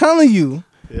 I'm telling you.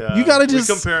 Yeah. You gotta just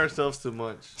we compare ourselves too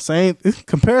much. Same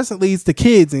comparison leads to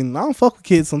kids, and I don't fuck with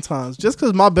kids sometimes. Just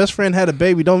because my best friend had a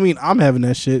baby don't mean I'm having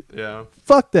that shit. Yeah.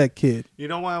 Fuck that kid. You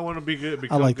know why I want to be good?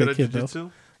 I like good that at kid jiu-jitsu?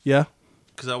 though. Yeah.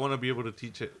 Because I want to be able to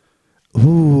teach it.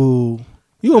 Ooh.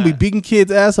 You gonna be beating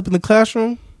kids' ass up in the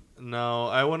classroom? No,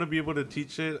 I want to be able to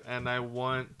teach it, and I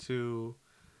want to,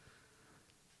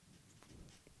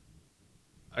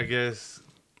 I guess,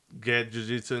 get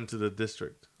jiu-jitsu into the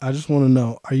district. I just want to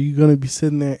know, are you going to be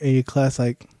sitting there in your class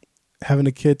like having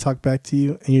a kid talk back to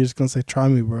you and you're just going to say, try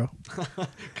me, bro?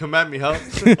 Come at me, help.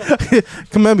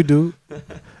 Come at me, dude.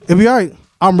 It'll be all right.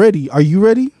 I'm ready. Are you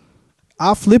ready?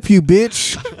 I'll flip you,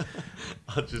 bitch.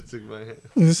 I'll just take my hand.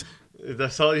 If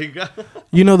that's all you got.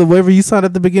 You know the waiver you signed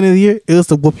at the beginning of the year? It was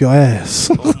to whoop your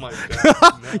ass. Oh, my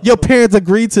God. No. Your parents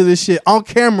agreed to this shit on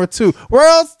camera, too.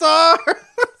 World star.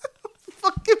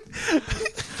 Fucking...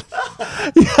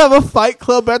 You have a fight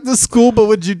club at the school, but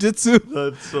with jiu-jitsu.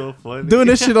 That's so funny. Doing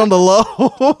this shit on the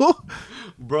low.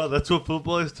 Bro, that's what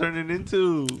football is turning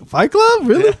into. Fight club?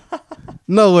 Really? Yeah.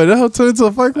 No way. That whole turned into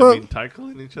a fight club? I mean,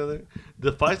 tackling each other.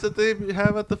 The fights that they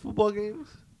have at the football games?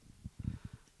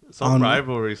 Some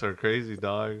rivalries are crazy,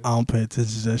 dog. I don't pay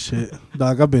attention to that shit.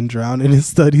 Dog, I've been drowning in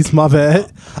studies. My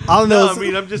bad. All I know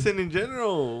I'm just saying in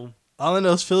general. All I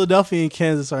know is Philadelphia and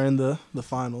Kansas are in the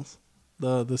finals.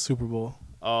 The Super Bowl.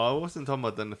 Oh, I wasn't talking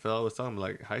about the NFL. I was talking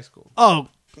about like high school. Oh,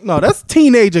 no, that's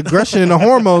teenage aggression and the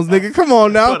hormones, nigga. Come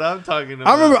on now. That's what I'm talking about.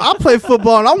 I remember I played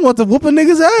football and I wanted to whoop a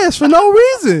nigga's ass for no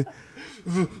reason.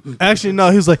 Actually,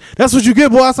 no, he was like, that's what you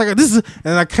get, boy. I was like, this is,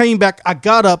 and I came back, I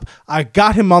got up, I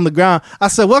got him on the ground. I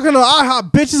said, welcome to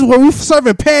IHOP, bitches, where we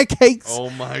serving pancakes.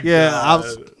 Oh my God. Yeah,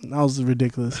 that was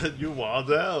ridiculous. You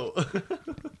wild out.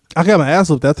 I got my ass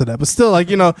whooped after that, but still,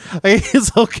 like, you know, like,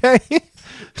 it's okay.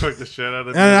 Took the shit out of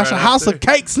me. And that's a house of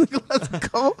cakes, nigga. Let's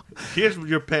go. Here's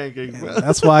your pancakes, bro.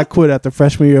 That's why I quit after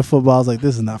freshman year of football. I was like,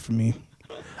 this is not for me.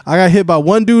 I got hit by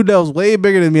one dude that was way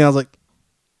bigger than me. I was like,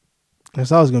 I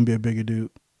was going to be a bigger dude.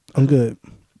 I'm good.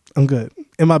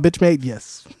 Am I bitch made?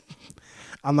 Yes.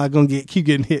 I'm not going to keep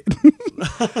getting hit.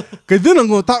 Because then I'm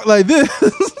going to talk like this.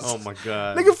 Oh, my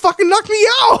God. Nigga fucking knocked me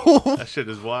out. That shit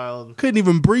is wild. Couldn't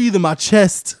even breathe in my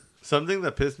chest. Something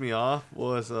that pissed me off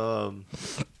was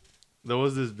there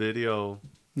was this video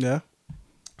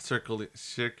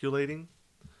circulating.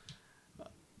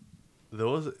 There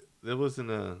was in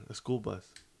a school bus.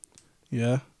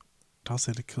 Yeah. Don't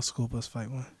say the school bus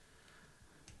fight one.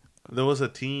 There was a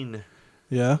teen.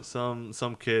 Yeah. Some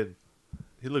kid.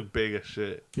 He looked big as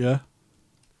shit. Yeah.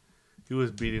 He was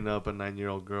beating up a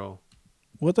 9-year-old girl.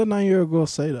 What that 9-year-old girl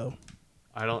say though?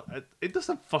 It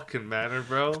doesn't fucking matter,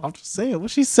 bro. I'm just saying.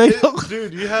 What she say?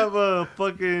 Dude, you have a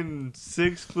fucking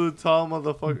 6 foot tall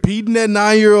motherfucker Beating that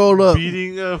 9-year-old up.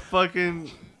 beating a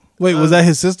fucking. Wait, was that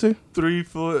his sister? 3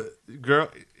 foot girl.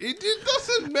 It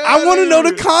doesn't matter. I want to know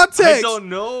the context. I don't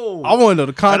know. I want to know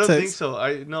the context. I don't think so.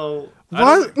 I know.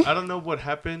 What? I don't know what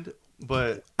happened,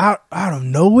 but Out of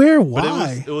nowhere?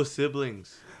 Why? But it was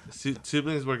siblings.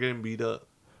 Siblings were getting beat up.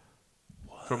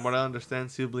 From what I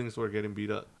understand, siblings were getting beat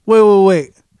up.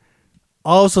 Wait.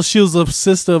 Oh, so she was a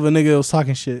sister of a nigga that was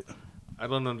talking shit. I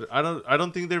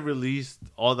don't think they released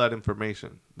all that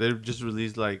information. They just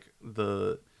released like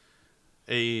the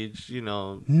age,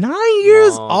 9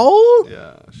 years old?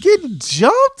 Yeah. Getting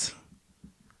jumped?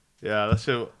 Yeah, that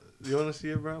shit. You want to see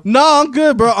it, bro? No, I'm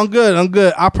good, bro. I'm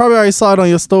good. I probably already saw it on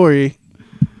your story.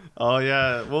 Oh,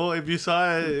 yeah. Well, if you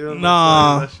saw it,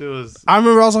 nah. That shit was... I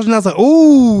remember I was watching, I was like,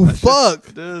 ooh,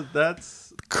 fuck. Dude,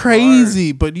 that's... crazy.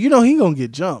 hard. But he gonna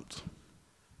get jumped.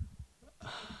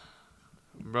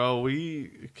 Bro,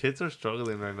 kids are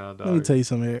struggling right now, dog. Let me tell you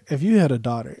something here. If you had a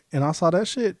daughter and I saw that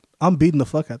shit, I'm beating the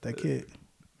fuck out that kid.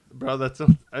 Bro,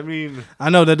 I mean... I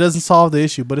know that doesn't solve the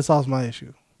issue, but it solves my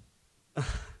issue.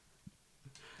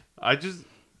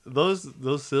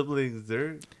 Those siblings,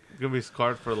 they're gonna be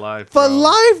scarred for life. For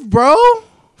life, bro.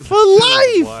 For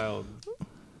life. Wild.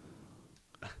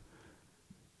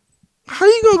 How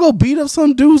you gonna go beat up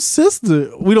some dude's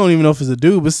sister? We don't even know if it's a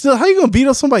dude, but still, how you gonna beat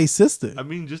up somebody's sister? I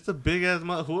mean, just a big ass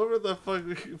whoever the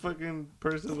fucking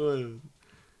person was.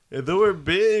 If they were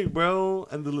big, bro,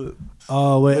 and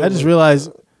Oh wait, I just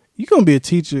realized you gonna be a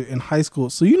teacher in high school,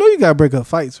 so you gotta break up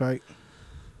fights, right?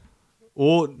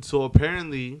 Well, so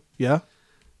apparently, yeah,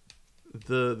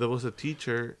 there was a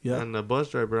teacher and a bus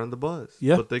driver on the bus,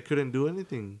 but they couldn't do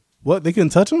anything. What? They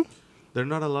couldn't touch them? They're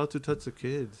not allowed to touch the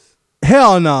kids.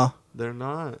 Hell no. They're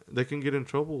not. They can get in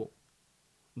trouble.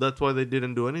 That's why they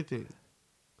didn't do anything.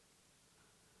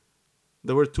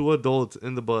 There were 2 adults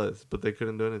in the bus, but they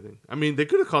couldn't do anything. I mean, they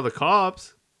could have called the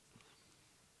cops.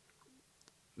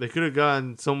 They could have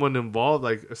gotten someone involved,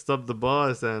 like stop the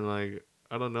bus and like,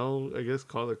 I don't know, I guess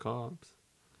call the cops.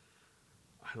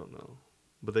 I don't know.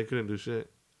 But they couldn't do shit.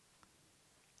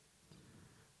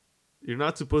 You're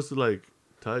not supposed to like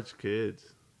touch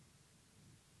kids.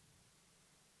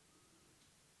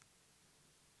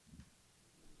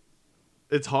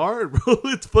 It's hard, bro.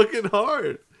 It's fucking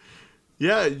hard.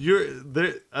 Yeah, you're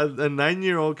there. A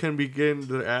 9-year-old can be getting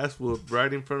their ass whooped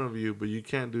right in front of you, but you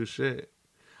can't do shit.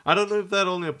 I don't know if that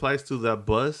only applies to that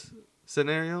bus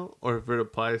scenario or if it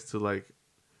applies to like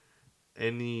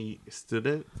any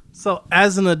student. So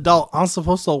as an adult, I'm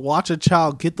supposed to watch a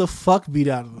child get the fuck beat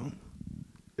out of them.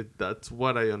 That's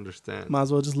what I understand. Might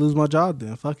as well just lose my job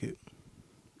then. Fuck it.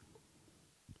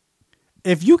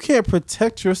 If you can't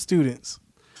protect your students.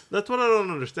 That's what I don't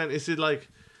understand. Is it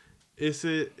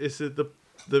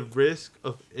the risk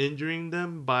of injuring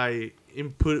them by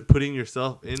putting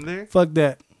yourself in there? Fuck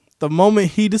that. The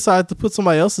moment he decides to put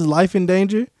somebody else's life in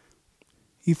danger,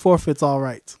 he forfeits all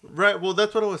rights. Right. Well,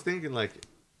 that's what I was thinking. Like,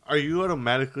 are you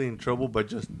automatically in trouble by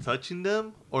just touching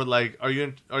them, or like are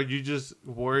you just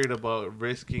worried about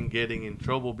risking getting in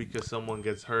trouble because someone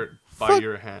gets hurt by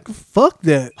your hand? Fuck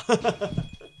that.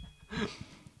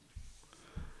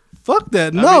 Fuck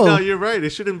that. No. I mean, no, you're right.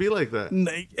 It shouldn't be like that.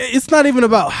 It's not even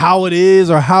about how it is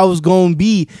or how it's going to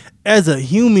be. As a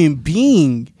human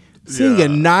being, seeing a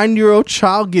 9-year-old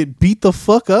child get beat the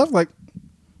fuck up, like,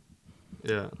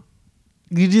 yeah,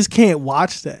 you just can't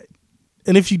watch that.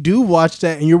 And if you do watch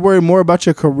that and you're worried more about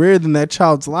your career than that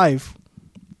child's life,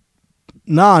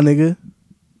 nah, nigga.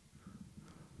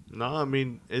 Nah, I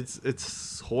mean,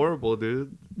 it's horrible,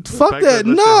 dude. Fuck that.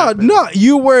 No.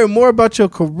 You worry more about your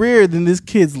career than this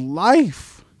kid's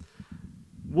life.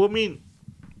 Well, I mean,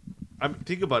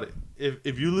 think about it.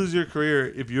 If you lose your career,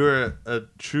 if you're a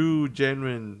true,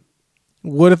 genuine...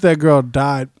 What if that girl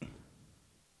died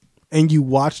and you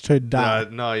watched her die?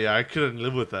 I couldn't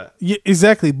live with that. Yeah,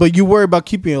 exactly. But you worry about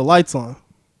keeping your lights on.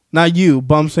 Not you,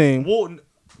 but I'm saying... Well,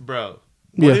 bro,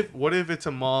 what if it's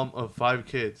a mom of 5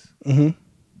 kids? Mm-hmm.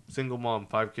 Single mom,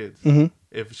 5 kids. Mm-hmm.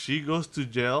 If she goes to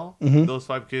jail, those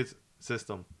 5 kids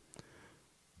system.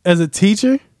 As a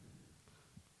teacher?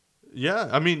 Yeah,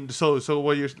 I mean, so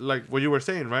what you were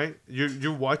saying, right?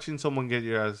 You're watching someone get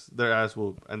their ass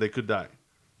whooped and they could die,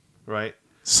 right?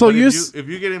 So if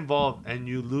you get involved and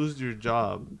you lose your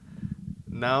job,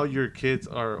 now your kids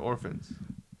are orphans.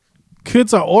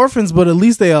 Kids are orphans, but at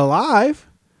least they're alive.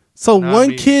 So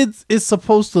kid is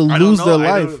supposed to lose their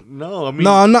life. No, I mean,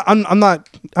 no, I'm not.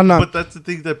 But that's the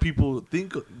thing that people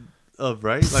think of,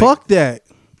 right? Fuck that.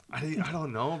 I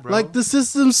don't know, bro. Like the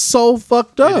system's so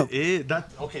fucked up.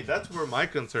 That's where my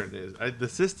concern is. The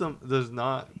system is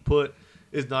not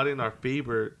in our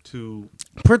favor to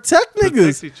protect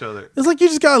niggas. Each other. It's like you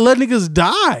just gotta let niggas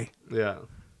die. Yeah,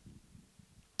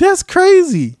 that's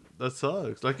crazy. That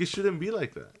sucks. Like it shouldn't be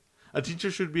like that. A teacher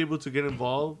should be able to get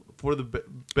involved for the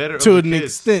better to of the an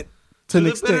kids. extent. To an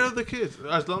the extent. better of the kids.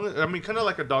 As long as kind of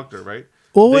like a doctor, right?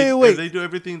 Well, wait. They do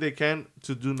everything they can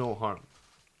to do no harm.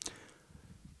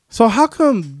 So how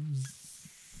come?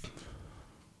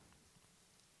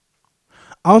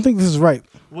 I don't think this is right.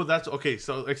 Well, that's okay.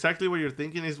 So exactly what you're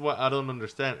thinking is what I don't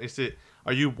understand.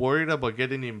 Are you worried about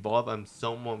getting involved and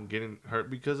someone getting hurt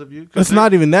because of you? It's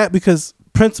not even that, because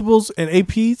principals and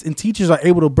APs and teachers are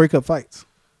able to break up fights.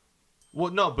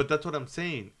 Well, no, but that's what I'm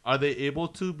saying. Are they able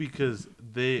to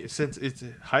since it's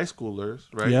high schoolers,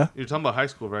 right? Yeah. You're talking about high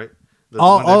school, right?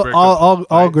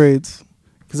 All grades.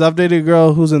 Because I've dated a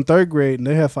girl who's in 3rd grade and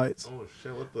they have fights. Oh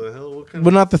shit! What the hell? What kind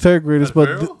but not the 3rd graders,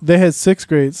 but they had 6th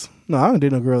grades. No, I don't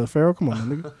date no girl at Farrell. Come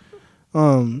on,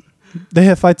 nigga. They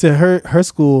had fights at her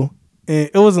school, and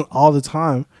it wasn't all the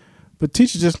time, but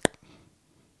teachers just.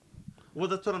 Well,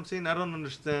 that's what I'm saying. I don't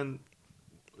understand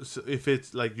if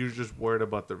it's like you're just worried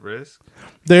about the risk.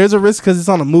 There is a risk because it's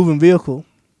on a moving vehicle,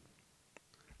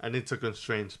 and it's a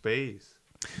constrained space.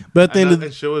 But then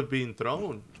the show is being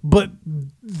thrown. But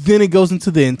then it goes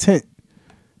into the intent,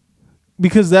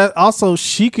 because that also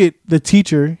the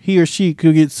teacher, he or she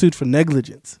could get sued for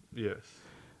negligence. Yes,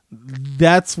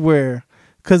 that's where,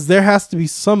 because there has to be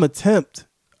some attempt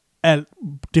at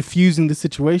diffusing the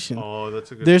situation. Oh,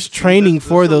 that's a good. There's training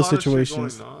for those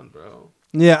situations. Going on, bro.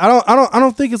 Yeah, I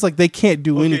don't think it's like they can't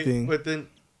do anything. But then,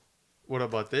 what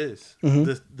about this?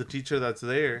 Mm-hmm. The teacher that's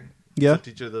there. Yeah, the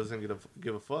teacher doesn't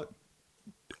give a fuck.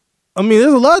 I mean,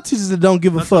 there's a lot of teachers that don't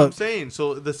give a fuck. What I'm saying.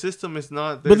 So the system is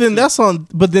not. But then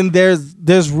But then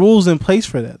there's rules in place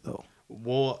for that though.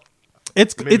 Well,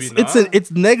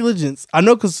 it's negligence. I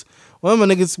know, because one of my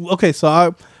niggas. Okay, so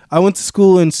I went to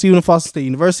school in Stephen Foster State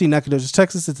University, Nacogdoches,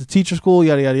 Texas. It's a teacher school,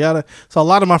 yada yada yada. So a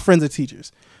lot of my friends are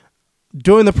teachers.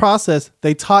 During the process,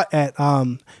 they taught at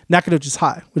Nacogdoches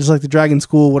High, which is like the Dragon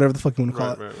School, whatever the fuck you want to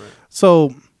call it. Right.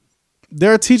 So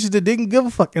there are teachers that didn't give a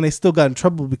fuck, and they still got in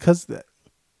trouble because of that.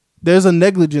 There's a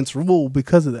negligence rule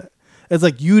because of that. It's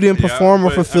like you didn't perform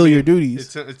or fulfill your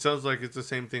duties. It sounds like it's the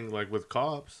same thing like with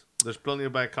cops. There's plenty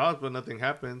of bad cops, but nothing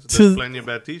happens. There's plenty of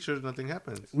bad teachers, nothing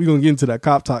happens. We're going to get into that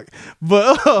cop talk.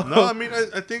 But no, I mean,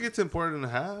 I think it's important to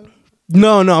have.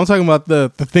 No, I'm talking about the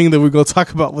thing that we're going to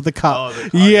talk about with the cop. Oh,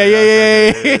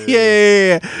 yeah.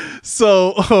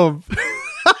 So,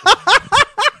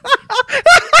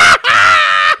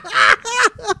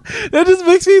 that just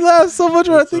makes me laugh so much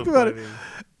when I think about it.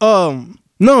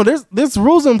 No, there's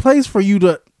rules in place for you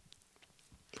to.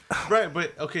 Right,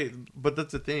 but okay, but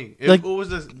that's the thing. It was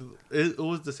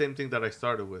the same thing that I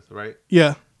started with, right?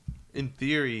 Yeah. In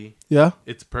theory, yeah,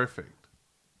 it's perfect.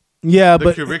 Yeah,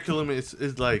 the curriculum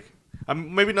is like,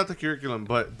 maybe not the curriculum,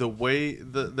 but the way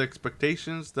the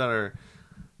expectations that are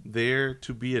there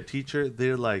to be a teacher,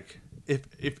 they're like,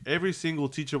 if every single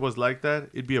teacher was like that,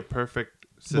 it'd be a perfect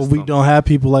system. But we don't have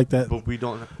people like that. But we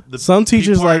don't. Some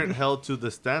teachers aren't held to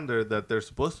the standard that they're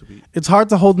supposed to be. It's hard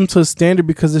to hold them to a standard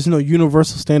because there's no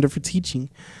universal standard for teaching.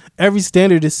 Every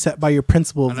standard is set by your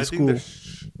principal of the school.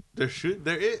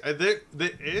 There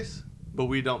is, but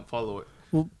we don't follow it.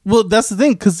 Well, that's the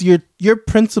thing, because your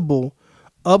principal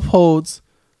upholds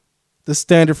the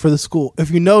standard for the school.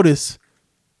 If you notice,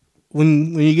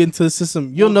 when you get into the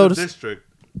system, you'll notice the district.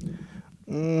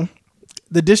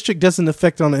 The district doesn't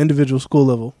affect on the individual school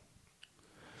level.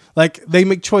 Like, they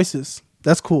make choices.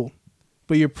 That's cool.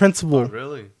 But your principal... Oh,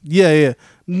 really? Yeah.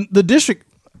 The district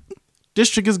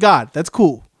is God. That's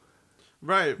cool.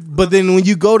 Right. But then when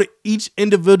you go to each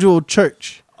individual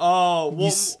church... Oh,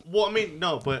 well, I mean,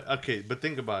 no, but okay, but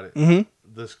think about it. Mm-hmm.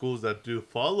 The schools that do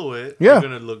follow it are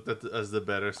going to look as the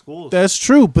better schools. That's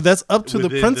true, but that's up to the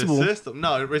principal. The system.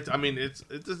 No, I mean, it's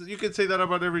you can say that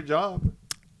about every job.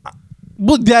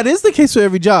 Well, that is the case for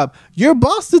every job. Your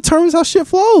boss determines how shit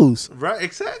flows. Right,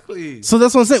 exactly. So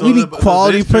that's what I'm saying. We need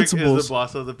quality principals. Is the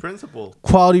boss of the principal.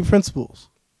 Quality principals.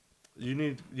 You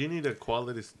need a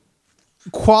quality.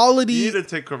 You need to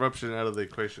take corruption out of the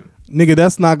equation. Nigga,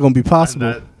 that's not going to be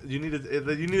possible. You need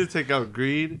to take out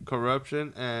greed,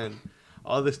 corruption, and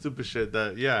all this stupid shit.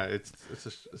 It's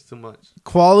too much.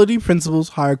 Quality principals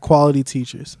hire quality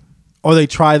teachers, or they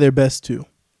try their best to.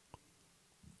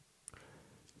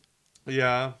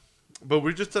 Yeah, but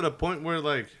we're just at a point where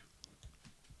like.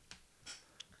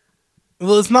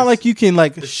 Well, it's not like you can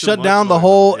shut down the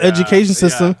whole education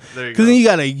system, because then you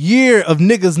got a year of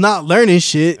niggas not learning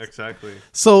shit. Exactly.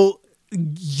 So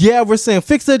Yeah, we're saying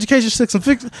fix the education system.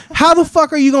 How the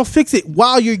fuck are you gonna fix it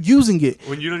while you're using it?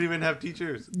 When you don't even have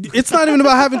teachers. It's not even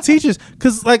about having teachers,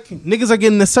 because like niggas are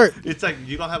getting the cert. It's like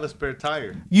you don't have a spare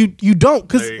tire. You don't,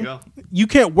 because There you go. you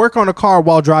can't work on a car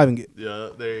while driving it. Yeah,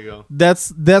 there you go.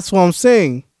 That's what I'm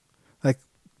saying. Like,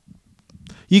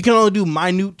 you can only do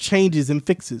minute changes and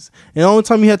fixes, and the only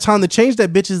time you have time to change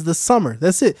that bitch is the summer.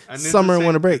 That's it. And Summer and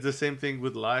winter break. It's the same thing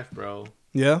with life, bro.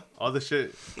 Yeah. All the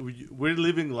shit we're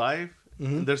living life.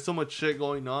 Mm-hmm. There's so much shit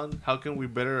going on. How can we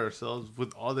better ourselves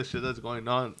with all the shit that's going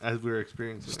on as we're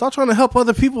experiencing? Stop trying to help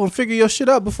other people and figure your shit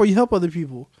out before you help other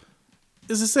people.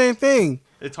 It's the same thing.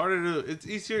 It's harder to. It's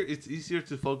easier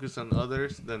to focus on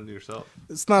others than yourself.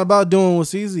 It's not about doing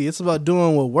what's easy. It's about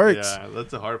doing what works. Yeah,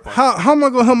 that's the hard part. How am I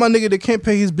gonna help my nigga that can't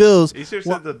pay his bills? Easier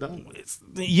said than done.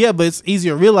 Yeah, but it's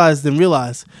easier realized than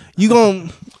realized. You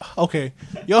gon' okay.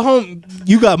 Your home,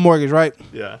 you got mortgage, right?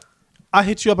 Yeah. I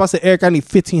hit you up. I said, Eric, I need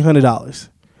 $1,500.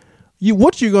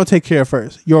 What you gonna take care of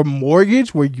first? Your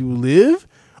mortgage, where you live,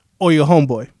 or your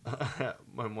homeboy?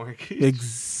 My mortgage.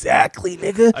 Exactly,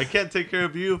 nigga. I can't take care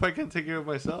of you if I can't take care of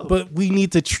myself. But we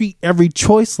need to treat every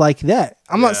choice like that.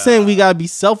 I'm not saying we gotta be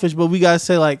selfish, but we gotta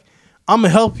say like, I'm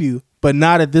gonna help you, but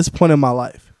not at this point in my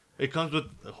life. It comes with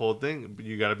the whole thing. But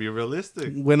you gotta be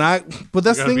realistic. But that's You the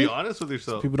gotta thing. be honest with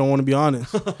yourself. People don't want to be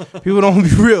honest. People don't want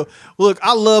to be real. Look,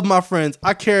 I love my friends.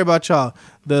 I care about y'all,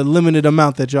 the limited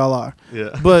amount that y'all are.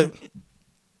 Yeah. But at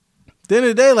the end of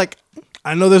the day, like,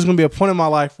 I know there's gonna be a point in my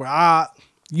life where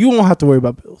you won't have to worry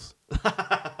about bills.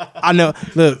 I know.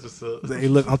 Look, hey,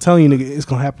 look, I'm telling you, nigga, it's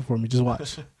gonna happen for me. Just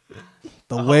watch.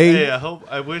 The way. Hey,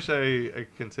 I wish I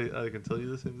can tell you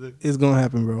the same thing. It's gonna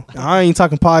happen, bro. I ain't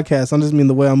talking podcasts. I just mean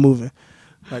the way I'm moving.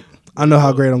 Like, I know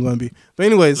how great I'm gonna be. But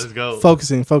anyways, Let's go.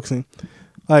 Focusing.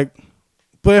 Like,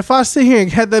 but if I sit here and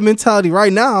had that mentality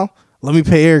right now, let me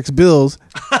pay Eric's bills.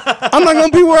 I'm not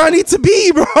gonna be where I need to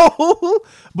be, bro.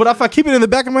 But if I keep it in the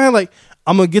back of my head, like,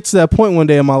 I'm gonna get to that point one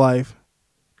day in my life,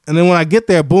 and then when I get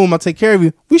there, boom, I take care of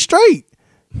you. We straight.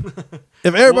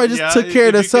 If everybody took care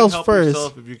of themselves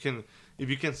first. If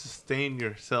you can sustain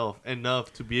yourself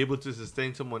enough to be able to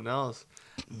sustain someone else,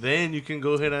 then you can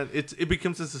go ahead and it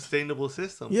becomes a sustainable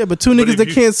system. Yeah, but two niggas that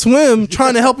can't swim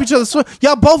trying to help each other swim,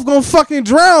 y'all both gonna fucking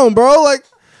drown, bro. Like,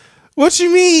 what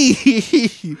you mean?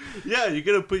 Yeah, you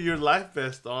gotta put your life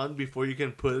vest on before you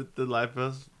can put the life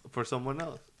vest for someone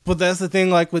else. But that's the thing,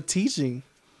 like with teaching.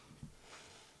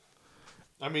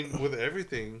 I mean, with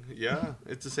everything, yeah,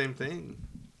 it's the same thing.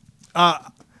 How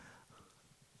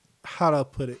do I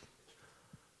put it?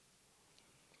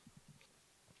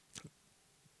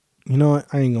 You know what?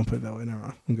 I ain't gonna put it that way. Never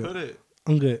mind. I'm good. Put it.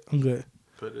 I'm good.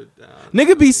 Put it down.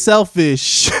 Nigga, be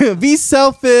selfish. Be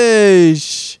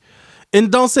selfish.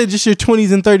 And don't say just your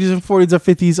 20s and 30s and 40s or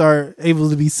 50s are able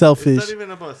to be selfish. It's not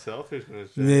even about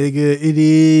selfishness. Jay. Nigga, it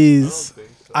is. I don't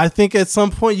think so. I think at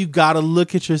some point you gotta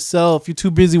look at yourself. You're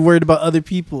too busy worried about other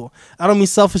people. I don't mean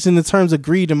selfish in the terms of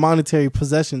greed and monetary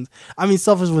possessions. I mean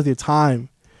selfish with your time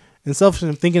and selfish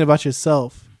in thinking about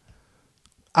yourself.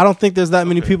 I don't think there's that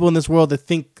many people in this world that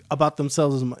think about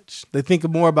themselves as much. They think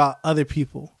more about other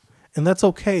people, and that's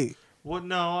okay. Well,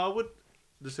 no, I would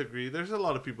disagree. There's a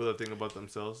lot of people that think about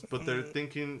themselves, but they're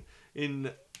thinking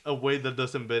in a way that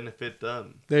doesn't benefit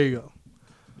them. There you go.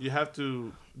 You have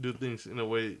to do things in a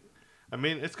way. I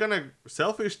mean, it's kind of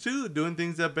selfish too, doing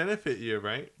things that benefit you,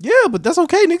 right? Yeah, but that's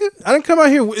okay, nigga. I didn't come out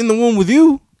here in the womb with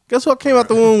you. Guess what came out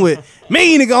the womb with?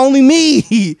 Me, nigga, only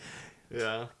me.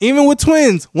 Yeah. Even with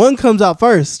twins, one comes out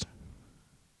first.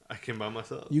 I came by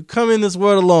myself. You come in this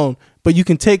world alone, but you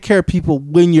can take care of people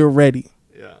when you're ready.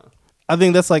 Yeah. I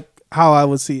think that's like how I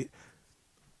would see it.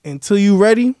 Until you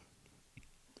ready,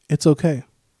 it's okay.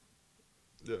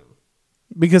 Yeah.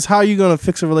 Because how are you going to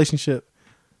fix a relationship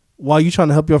while you trying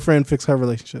to help your friend fix her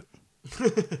relationship?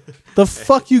 The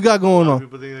fuck you got going on?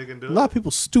 People think they can do A lot of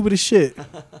people stupid as shit.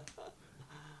 That's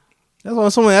why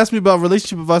when someone asks me about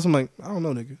relationship advice, I'm like, I don't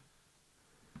know, nigga.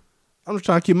 I'm just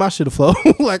trying to keep my shit afloat.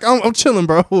 Like, I'm chilling,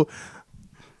 bro.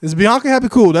 Is Bianca happy?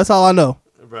 Cool. That's all I know.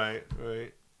 Right.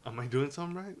 Am I doing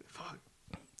something right? Fuck.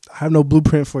 I have no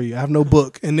blueprint for you. I have no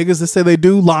book. And niggas that say they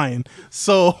do, lying.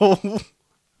 So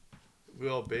We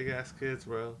all big ass kids,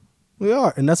 bro. we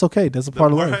are. And that's okay. That's a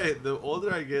part of life. The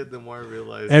older I get, the more I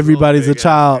realize Everybody's we're all a big-ass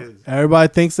child. kids.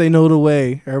 Everybody thinks they know the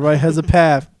way. Everybody has a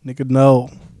path. Nigga, no.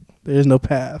 There's no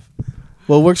path.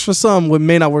 What works for some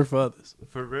may not work for others.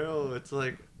 For real, it's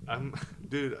like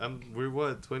we're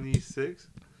what, 26?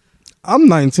 I'm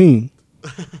 19.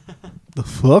 The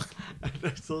fuck?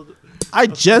 I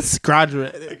just I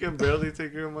graduated. can barely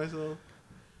take care of myself.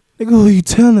 Nigga, who you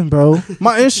telling, bro?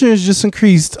 My insurance just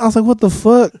increased. I was like, what the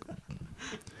fuck?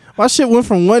 My shit went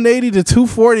from 180 to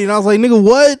 240, and I was like, nigga, I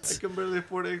what? can barely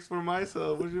afford X for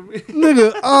myself. What do you mean?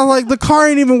 Nigga, I was like, the car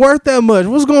ain't even worth that much.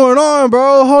 What's going on,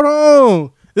 bro? Hold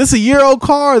on. This is a year-old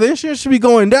car. The insurance should be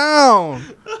going down.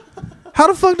 How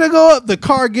the fuck they go up? The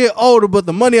car get older, but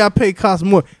the money I pay costs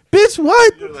more. Bitch,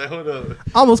 what? You're like, hold up.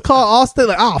 I almost called Allstate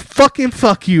like, oh, fucking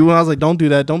fuck you. And I was like, don't do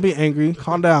that. Don't be angry.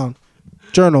 Calm down.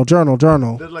 Journal.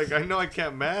 They're like, I know I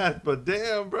can't math, but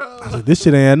damn, bro. I was like, this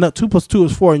shit ain't adding up. 2 + 2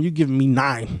 is 4, and you giving me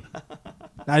 9.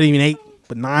 Not even 8,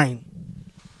 but 9.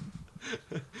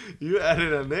 You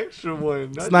added an extra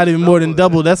one. It's not even more than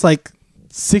double. That's like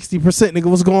 60%, nigga.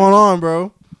 What's going on,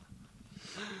 bro?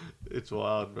 It's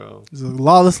wild, bro. There's a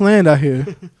lawless land out here.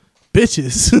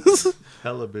 Bitches.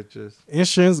 Hella bitches.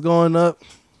 Insurance going up.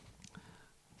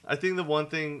 I think the one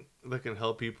thing that can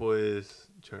help people is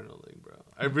journaling, bro.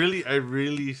 I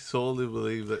really solely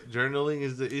believe that journaling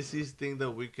is the easiest thing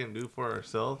that we can do for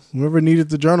ourselves. Whoever needed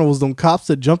the journal was them cops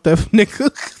that jumped that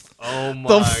nigga. Oh my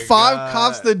The 5 God.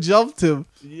 cops that jumped him.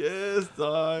 Yes,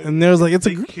 dog. And there's like,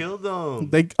 they killed him.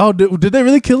 Did they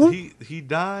really kill him? He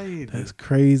died. That's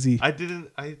crazy. I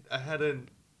hadn't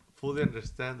fully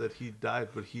understand that he died,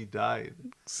 but he died.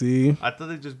 See? I thought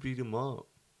they just beat him up.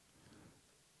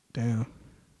 Damn.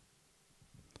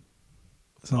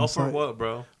 Oh, for what,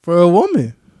 bro? For a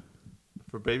woman.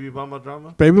 For baby mama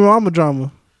drama? Baby mama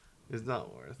drama. It's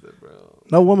not worth it, bro.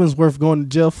 No woman's worth going to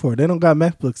jail for. They don't got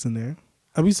MacBooks in there.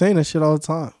 I be saying that shit all the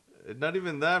time. Not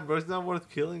even that, bro. It's not worth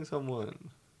killing someone.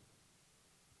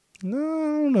 No, I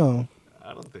don't know.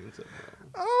 I don't think so,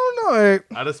 bro. I don't know, Eric.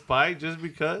 Out of spite, just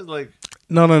because, like,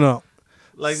 No.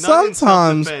 like not in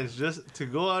Sometimes, self-defense, just to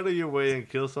go out of your way and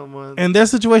kill someone. in their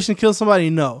situation, kill somebody,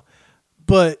 no.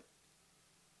 But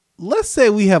let's say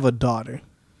we have a daughter.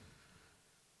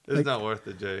 It's like, not worth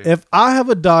it, Jay. If I have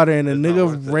a daughter and a It's not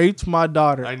worth nigga it. raped my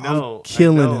daughter, I know. I'm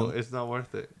killing I know. him. It's not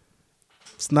worth it.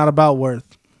 It's not about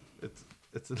worth.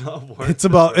 It's not worth it. It's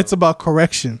about bro. it's about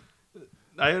correction.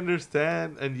 I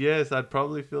understand, and yes, I'd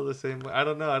probably feel the same way. I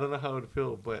don't know how it would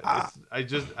feel, but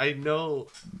I know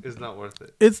it's not worth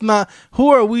it. It's not. Who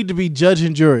are we to be judge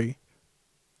and jury?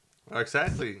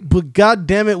 Exactly. But God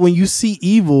damn it, when you see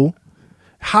evil,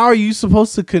 how are you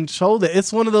supposed to control that?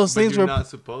 It's one of those But things you're where. not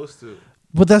supposed to.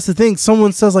 But that's the thing.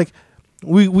 Someone says like,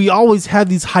 we always have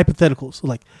these hypotheticals.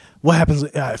 Like, what happens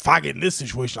if I get in this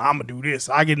situation? I'm gonna do this.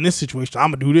 I get in this situation.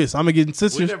 I'm gonna do this. I'm gonna get in this We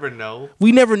situation. never know.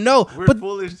 We never know. We're but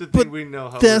foolish to but think we know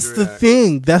how. that's we the react.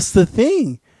 thing. That's the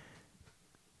thing.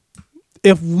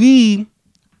 If we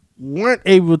weren't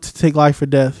able to take life or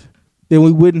death, then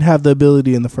we wouldn't have the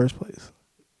ability in the first place.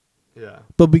 Yeah.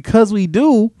 But because we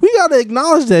do, we gotta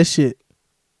acknowledge that shit.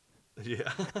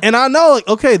 Yeah. And I know, like,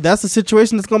 okay, that's a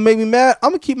situation that's gonna make me mad.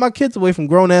 I'm gonna keep my kids away from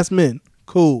grown ass men.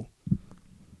 Cool.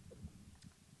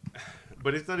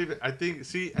 But it's not even. I think.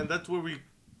 See, and that's where we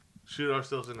shoot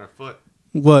ourselves in our foot.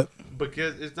 What?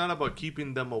 Because it's not about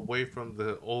keeping them away from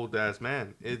the old ass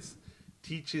man. It's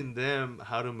teaching them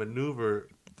how to maneuver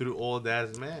through old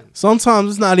ass man.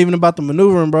 Sometimes it's not even about the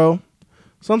maneuvering, bro.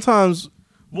 Sometimes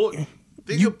Well,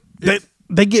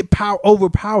 they get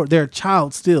overpowered. They're a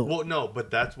child still. Well, no,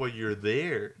 but that's why you're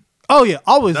there. Oh yeah,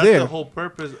 always That's there. the whole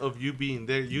purpose of you being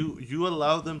there. You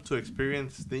allow them to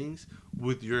experience things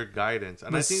with your guidance,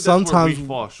 and But I think that's sometimes where we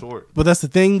fall short. But that's the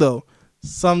thing, though.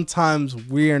 Sometimes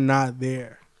we're not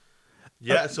there.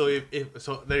 Yeah. So if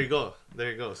so, there you go.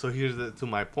 So here's to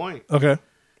my point. Okay.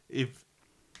 If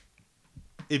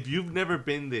you've never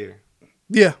been there,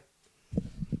 Yeah.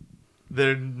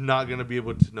 they're not gonna be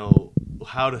able to know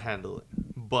how to handle it.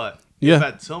 But Yeah. if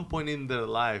at some point in their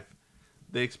life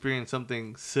they experience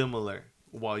something similar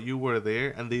while you were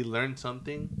there and they learned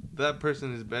something, that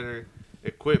person is better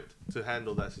equipped to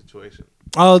handle that situation.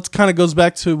 Oh, it kind of goes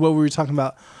back to what we were talking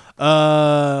about.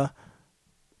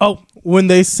 When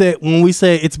we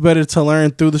say it's better to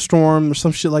learn through the storm or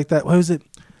some shit like that. What is it?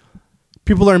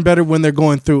 People learn better when they're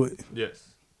going through it. Yes.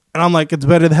 And I'm like, it's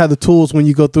better to have the tools when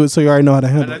you go through it so you already know how to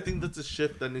handle And I it. think that's a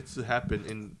shift that needs to happen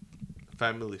in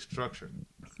family structure.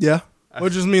 Yeah.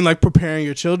 What just mean like preparing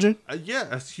your children? Yeah,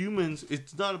 as humans,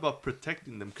 it's not about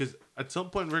protecting them because at some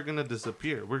point we're going to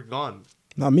disappear. We're gone.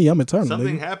 Not me. I'm eternal.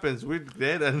 Something Nigga. happens, we're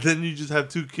dead, and then you just have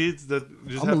two kids that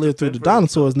just I'm have gonna to live through fend the for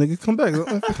dinosaurs, nigga. Come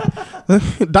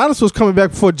back. Dinosaurs coming back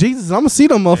before Jesus. I'm gonna see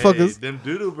them themselves. motherfuckers. Hey, them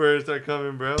doodoo birds are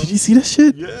coming, bro. Did you see that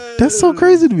shit? Yeah. That's so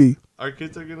crazy to me. Our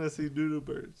kids are gonna see doodoo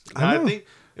birds. I Now, know. I think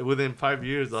within 5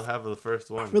 years they'll have the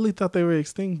first one. I really thought they were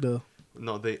extinct though.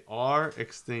 No, they are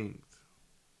extinct.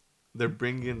 They're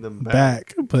bringing them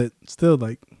back. But still,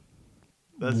 like,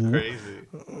 That's crazy.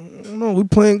 I don't know, we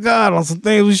playing God on some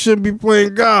things we shouldn't be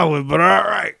playing God with. But all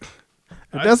right,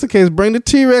 if that's the case, bring the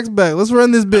T-Rex back. Let's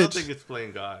run this I don't bitch. think it's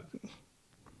playing God.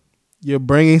 You're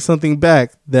bringing something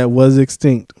back that was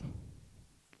extinct.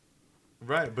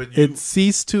 Right, but it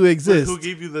ceased to but exist. who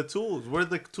gave you the tools? Where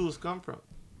did the tools come from?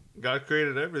 God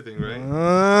created everything, right?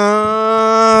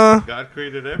 God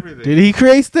created everything. Did he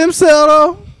create stem cell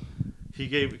though?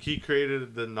 He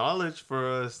created the knowledge for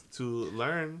us to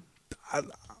learn.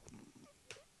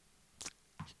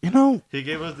 He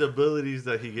gave us the abilities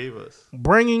that he gave us.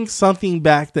 Bringing something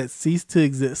back that ceased to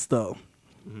exist, though.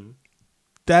 Mm-hmm.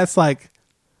 That's like,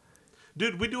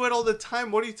 dude, we do it all the time.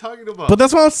 What are you talking about? But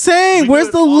that's what I'm saying. Where's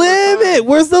the limit?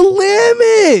 Where's the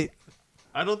limit?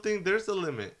 I don't think there's a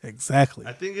limit. Exactly.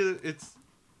 I think it's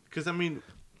because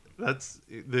that's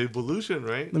the evolution,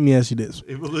 right? Let me ask you this: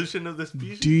 evolution of the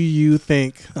species. Do you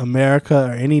think America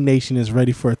or any nation is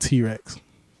ready for a T-Rex?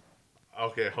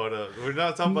 Okay, hold up. We're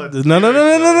not talking about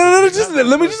no. Just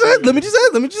let me just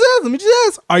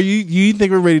ask. Are you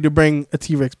think we're ready to bring a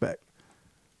T-Rex back?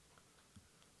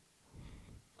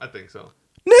 I think so.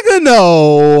 Nigga,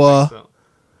 no. I think so.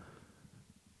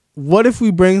 What if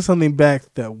we bring something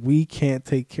back that we can't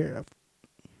take care of?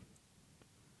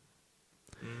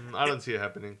 I don't see it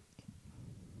happening.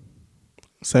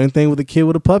 Same thing with a kid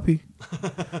with a puppy.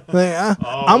 Like,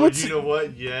 you know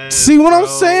what? Yeah. See what I'm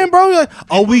saying, bro? Like,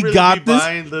 we really got this.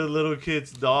 Buying the little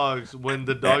kids' dogs when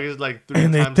the dog is like 3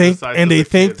 and times the size. And they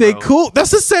think they cool.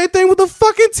 That's the same thing with the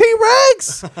fucking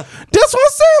T-Rex. That's what I'm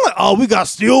saying. Like, we got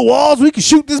steel walls. We can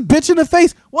shoot this bitch in the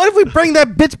face. What if we bring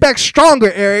that bitch back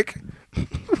stronger, Eric?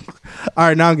 All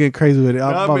right, now I'm getting crazy with it.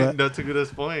 That's a good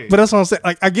point. But that's what I'm saying.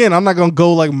 Like, again, I'm not gonna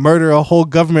go like murder a whole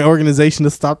government organization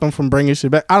to stop them from bringing shit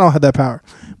back. I don't have that power,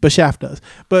 but Shaft does.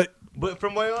 But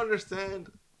from what I understand,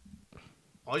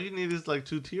 all you need is like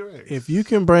 2 T-Rex. If you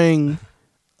can bring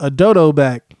a dodo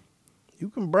back, you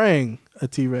can bring a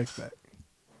T-Rex back.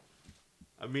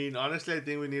 I mean, honestly, I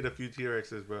think we need a few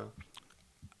T-Rexes, bro.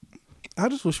 I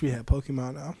just wish we had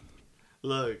Pokemon now.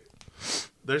 Look,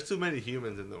 there's too many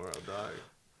humans in the world, dog.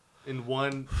 In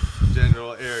one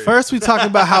general area. First, we talking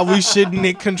about how we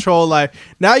shouldn't control life.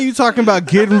 Now you talking about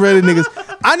getting rid of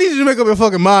niggas. I need you to make up your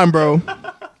fucking mind, bro.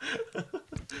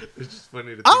 It's just funny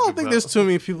to think I don't think there's too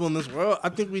many people in this world. I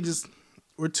think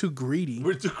we're too greedy.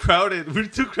 We're too crowded. We're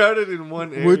too crowded in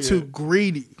one area. We're too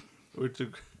greedy.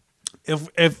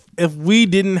 If we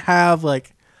didn't have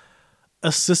like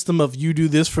a system of you do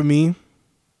this for me,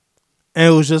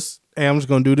 and it was just, hey, I'm just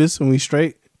gonna do this and we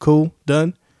straight, cool,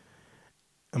 done.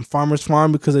 And farmers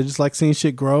farm because they just like seeing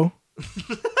shit grow.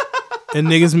 And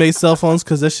niggas make cell phones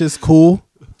because that shit's cool.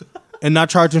 And not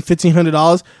charging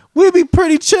 $1,500. We'd be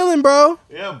pretty chilling, bro.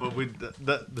 Yeah, but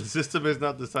the system is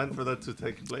not designed for that to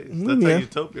take place. That's a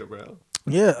utopia, bro.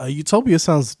 Yeah, a utopia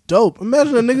sounds dope.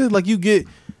 Imagine a nigga like you get...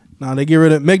 Nah, they get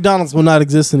rid of... McDonald's will not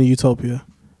exist in a utopia.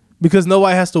 Because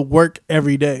nobody has to work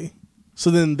every day. So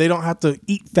then they don't have to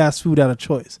eat fast food out of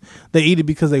choice. They eat it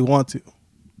because they want to.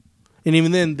 And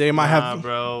even then, they might have...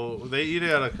 bro. They eat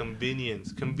it out of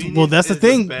convenience. Convenience. Well, that's the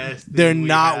thing. They're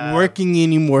not working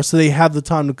anymore, so they have the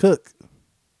time to cook.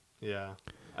 Yeah,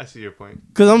 I see your point.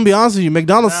 Because I'm going to be honest with you,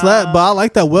 McDonald's slap, but I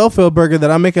like that welfare burger that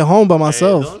I make at home by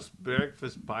myself. Those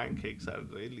breakfast pancakes are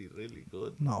really, really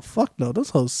good. No, fuck no.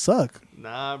 Those hoes suck.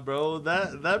 Nah, bro.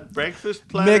 That breakfast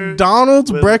platter...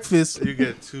 McDonald's breakfast... You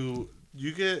get 2...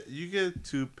 You get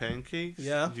 2 pancakes.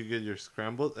 Yeah. You get your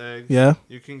scrambled eggs. Yeah.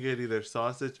 You can get either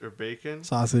sausage or bacon.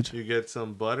 Sausage. You get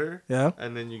some butter. Yeah.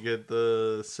 And then you get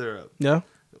the syrup. Yeah.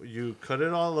 You cut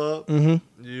it all up.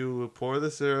 Mm-hmm. You pour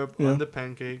the syrup on the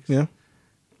pancakes. Yeah.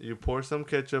 You pour some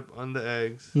ketchup on the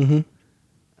eggs. Mm-hmm.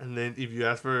 And then if you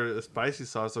ask for a spicy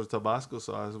sauce or Tabasco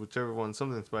sauce, whichever one,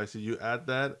 something spicy, you add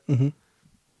that. Mm-hmm.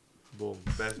 Boom.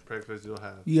 Best breakfast you'll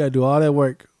have. You got to do all that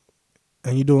work.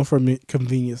 And you doing for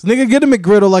convenience. Nigga, get a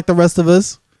McGriddle like the rest of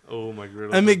us. Oh,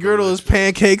 McGriddle. And McGriddle is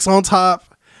pancakes on top,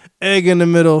 egg in the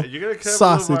middle, you gotta have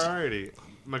sausage. A variety.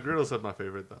 McGriddle's my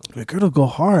favorite, though. McGriddle go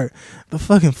hard. The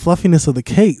fucking fluffiness of the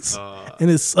cakes. And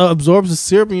it absorbs the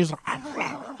syrup and you're just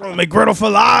like, McGriddle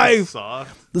for life.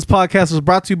 Soft. This podcast was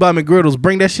brought to you by McGriddles.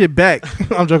 Bring that shit back.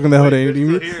 I'm joking that whole day.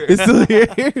 It's still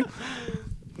here.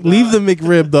 Leave the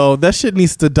McRib though. That shit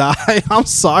needs to die. I'm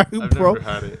sorry, bro. I've never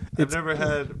had it. I've never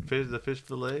had the fish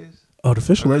fillets. Oh, the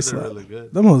fish fillets are really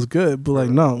good. Them was good, but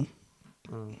like no.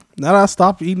 Now that I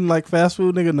stopped eating like fast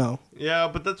food, nigga, no. Yeah,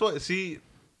 but that's what. See,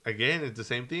 again, it's the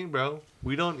same thing, bro.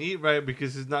 We don't eat right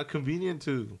because it's not convenient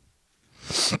to.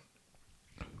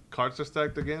 Cards are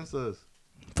stacked against us.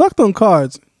 Fuck them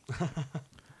cards.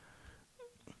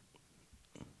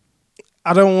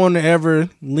 I don't want to ever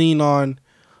lean on.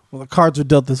 Well, the cards are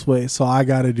dealt this way, so I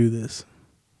got to do this.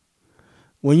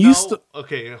 When you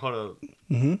okay, hold up.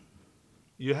 Mm-hmm.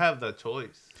 You have that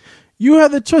choice. You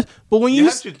have the choice. But when You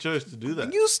have your choice to do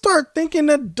that. you start thinking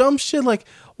that dumb shit like,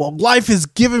 well, life is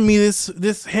giving me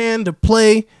this hand to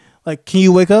play. Like, can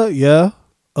you wake up? Yeah.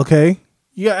 Okay.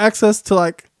 You got access to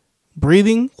like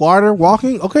breathing, water,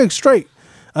 walking. Okay, straight.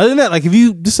 Other than that, like if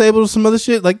you disable some other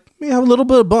shit, like you have a little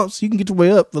bit of bumps, you can get your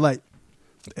way up. But like,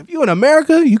 if you in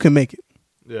America, you can make it.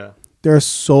 Yeah. There are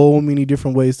so many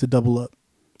different ways to double up.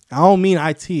 I don't mean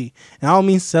IT. And I don't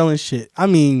mean selling shit. I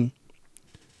mean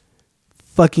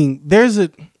fucking there's a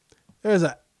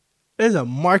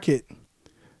market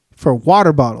for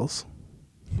water bottles.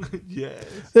 Yes.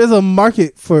 There's a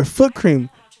market for foot cream.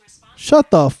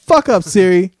 Shut the fuck up,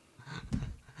 Siri.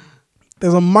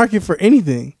 There's a market for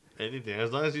anything. Anything.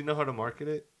 As long as you know how to market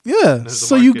it. Yeah. There's a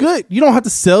So you market. good. You don't have to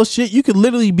sell shit. You could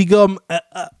literally become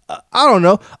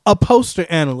a poster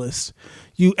analyst.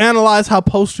 You analyze how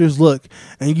posters look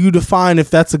and you define if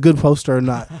that's a good poster or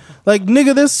not. Like,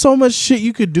 nigga, there's so much shit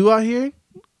you could do out here.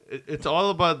 It's all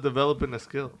about developing a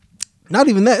skill. Not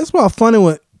even that. It's about finding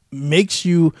what makes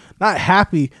you not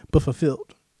happy but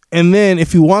fulfilled. And then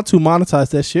if you want to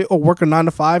monetize that shit or work a 9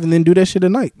 to 5 and then do that shit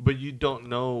at night. But you don't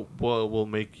know what will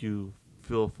make you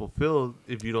feel fulfilled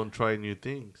if you don't try new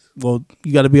things. Well,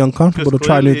 you got to be uncomfortable to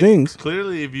try new things.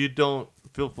 Clearly, if you don't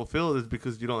feel fulfilled, it's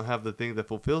because you don't have the thing that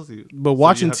fulfills you. But So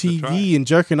watching you have to try. TV and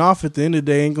jerking off at the end of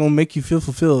the day ain't gonna make you feel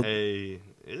fulfilled. Hey,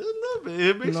 a little bit.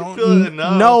 It makes No, you feel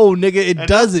enough. no, nigga, it Enough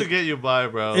doesn't. to get you by,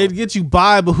 bro. It gets you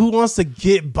by, but who wants to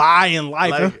get by in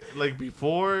life? like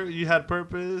before you had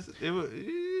purpose. It was.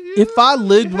 If I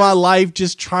lived my life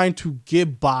just trying to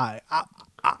get by,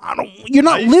 I don't. You're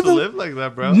not I used living, to live like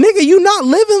that, bro. nigga. You not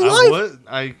living life.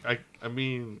 I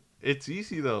mean, it's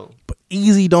easy though. But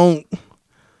easy don't.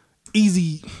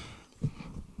 Easy.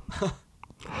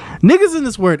 Niggas in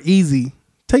this word easy.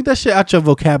 Take that shit out your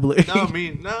vocabulary. No, I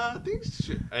mean,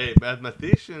 hey,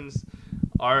 mathematicians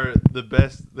are the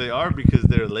best they are because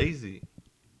they're lazy.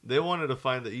 They wanted to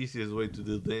find the easiest way to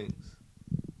do things.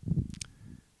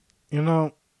 You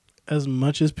know, as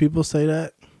much as people say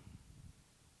that,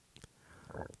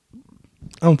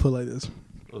 I'm gonna put it like this.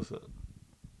 What's up?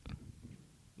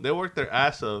 They work their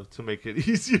ass off to make it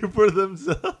easier for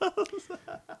themselves.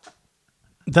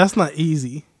 That's not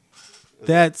easy.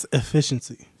 That's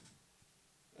efficiency.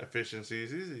 Efficiency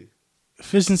is easy.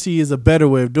 Efficiency is a better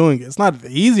way of doing it. It's not the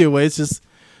easier way. It's just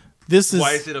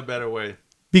Why is it a better way?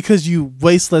 Because you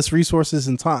waste less resources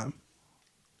and time.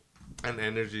 And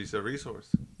energy is a resource.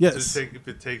 Yes. If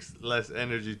it takes less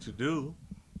energy to do,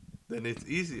 then it's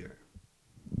easier.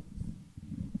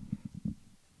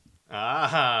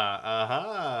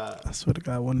 Aha. I swear to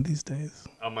God, one of these days.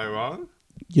 Am I wrong?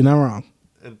 You're not wrong.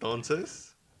 Entonces?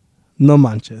 No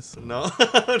manches. No,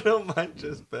 no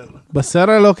manches, pela. But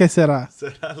será lo que será.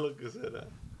 Será lo que será.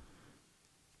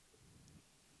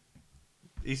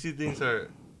 Easy things are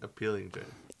appealing, Jay.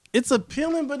 It's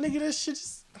appealing, but nigga, that shit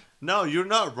is... No, you're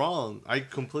not wrong. I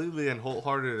completely and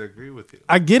wholeheartedly agree with you.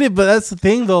 I get it, but that's the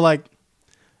thing, though. Like,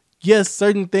 yes,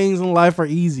 certain things in life are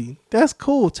easy. That's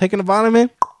cool. Taking a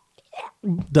vitamin,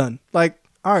 done. Like,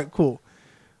 all right, cool.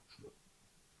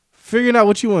 Figuring out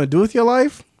what you want to do with your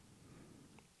life,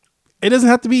 it doesn't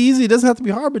have to be easy. It doesn't have to be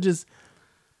hard, but just...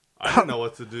 I didn't know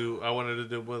what to do. I wanted to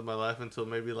do with my life until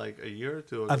maybe like a year or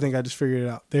two ago. I think I just figured it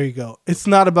out. There you go. It's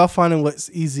not about finding what's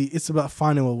easy. It's about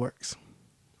finding what works.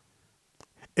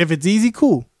 If it's easy,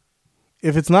 cool.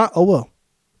 If it's not, oh well.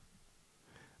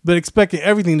 But expecting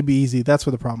everything to be easy, that's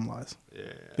where the problem lies.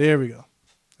 Yeah. There we go.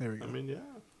 There we go. I mean, yeah.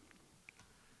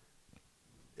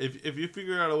 If you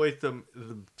figure out a way to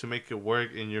make it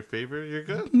work in your favor, you're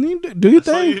good. Do your That's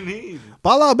all thing. you need.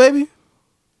 Ball out, baby.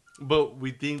 But we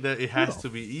think that it has to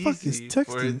be easy for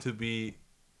texting? it to be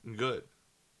good.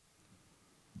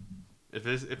 If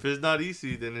it's not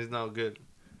easy, then it's not good.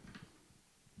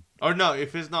 Or no,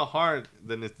 if it's not hard,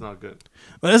 then it's not good.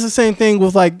 But that's the same thing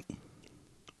with like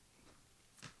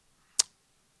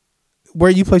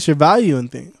where you place your value in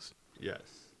things. Yes.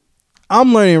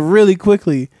 I'm learning really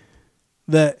quickly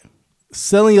that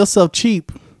selling yourself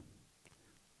cheap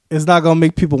is not gonna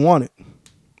make people want it.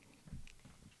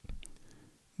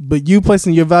 But you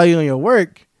placing your value on your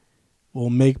work will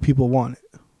make people want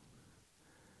it.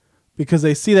 Because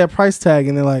they see that price tag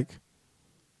and they're like,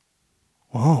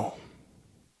 wow,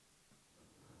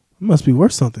 it must be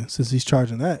worth something since he's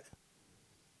charging that.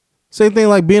 Same thing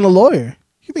like being a lawyer.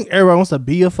 You think everybody wants to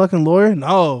be a fucking lawyer?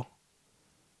 No.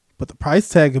 But the price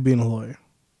tag of being a lawyer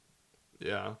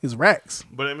Yeah. is racks.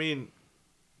 But I mean,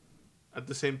 at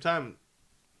the same time,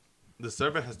 the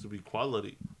service has to be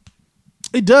quality.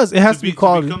 It does. It has to be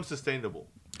quality. To become sustainable.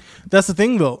 That's the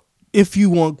thing, though. If you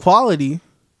want quality,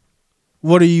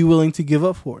 what are you willing to give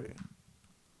up for it?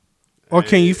 Or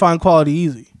can you find quality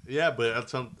easy? Yeah,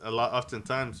 but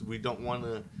oftentimes we don't want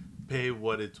to pay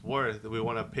what it's worth. We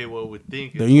want to pay what we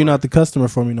think. Then you're not the customer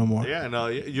for me no more. Yeah, no,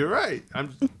 you're right.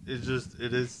 That's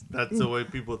the way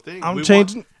people think. I'm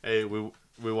changing.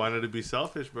 We wanted to be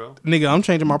selfish, bro. Nigga, I'm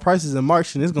changing my prices in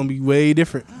March, and it's gonna be way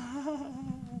different.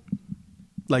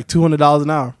 Like $200 an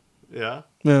hour. Yeah.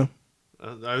 Yeah.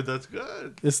 That's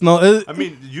good. It's no. I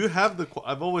mean, you have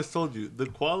I've always told you the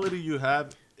quality you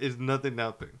have is nothing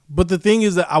out there. But the thing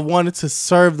is that I wanted to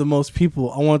serve the most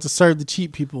people. I wanted to serve the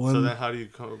cheap people. And so then, how do you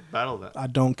battle that? I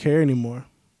don't care anymore.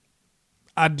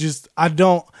 I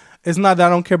don't. It's not that I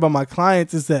don't care about my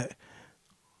clients. It's that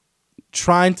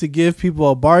trying to give people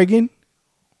a bargain.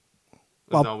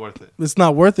 It's not worth it. It's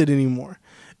not worth it anymore.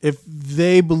 If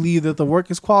they believe that the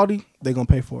work is quality, they're going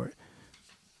to pay for it.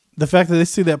 The fact that they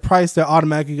see that price, they're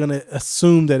automatically going to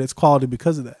assume that it's quality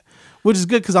because of that. Which is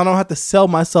good because I don't have to sell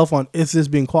myself on is this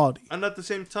being quality. And at the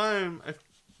same time,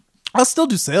 I'll still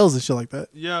do sales and shit like that.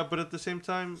 Yeah, but at the same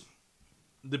time,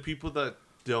 the people that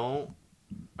don't,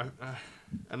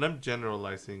 and I'm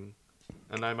generalizing,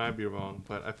 and I might be wrong,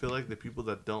 but I feel like the people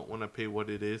that don't want to pay what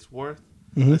it is worth,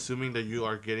 assuming that you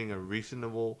are getting a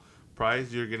reasonable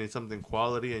price, you're getting something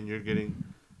quality, and you're getting,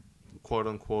 quote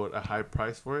unquote, a high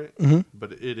price for it,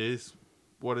 but it is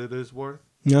what it is worth.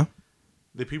 Yeah.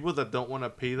 The people that don't want to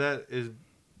pay that is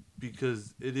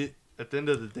because at the end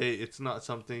of the day, it's not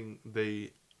something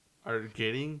they are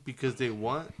getting because they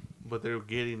want, but they're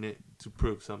getting it to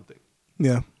prove something.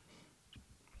 Yeah.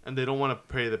 And they don't want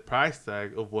to pay the price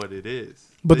tag of what it is.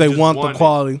 But they want the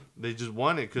quality. They just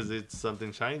want it because it's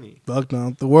something shiny. Fuck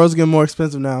no. The world's getting more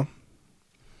expensive now.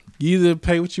 You either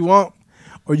pay what you want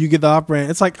or you get the op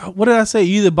brand. It's like, what did I say?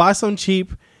 You either buy something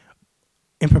cheap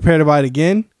and prepare to buy it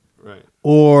again. Right.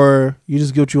 Or you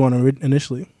just get what you want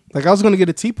initially. Like, I was going to get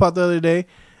a teapot the other day,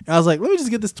 and I was like, let me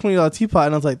just get this $20 teapot.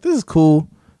 And I was like, this is cool,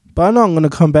 but I know I'm going to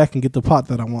come back and get the pot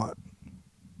that I want.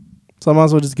 So I might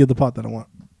as well just get the pot that I want.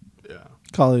 Yeah.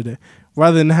 Call it a day.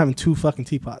 Rather than having 2 fucking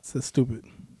teapots. That's stupid.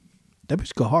 That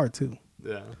bitch go hard, too.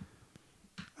 Yeah.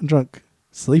 I drank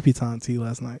Sleepy Time tea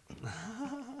last night.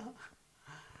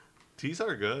 Teas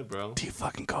are good, bro. Tea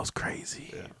fucking goes crazy.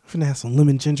 Yeah. I'm finna have some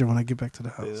lemon ginger when I get back to the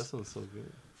house. Yeah, that sounds so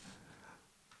good.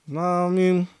 No, I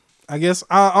mean, I guess,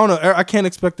 I don't know. I can't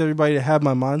expect everybody to have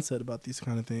my mindset about these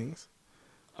kind of things.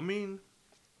 I mean,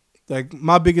 like,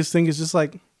 my biggest thing is just,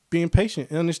 like, being patient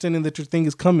and understanding that your thing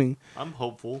is coming. I'm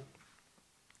hopeful.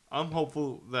 I'm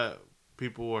hopeful that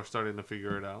people are starting to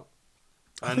figure it out.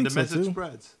 And the message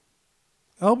spreads.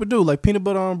 I hope it do, like peanut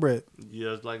butter on bread.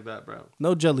 Just like that, bro.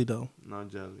 No jelly, though. No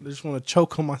jelly. I just want to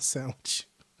choke on my sandwich.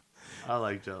 I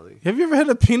like jelly. Have you ever had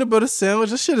a peanut butter sandwich?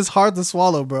 This shit is hard to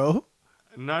swallow, bro.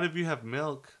 Not if you have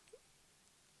milk.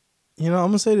 You know, I'm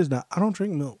going to say this now. I don't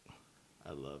drink milk.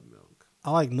 I love milk.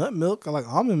 I like nut milk. I like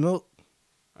almond milk.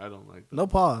 I don't like that. No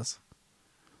pause.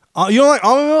 You don't like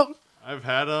almond milk? I've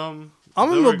had them.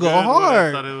 Almond milk go hard.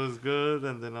 I thought it was good,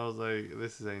 and then I was like,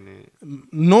 this ain't it.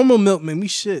 Normal milk made me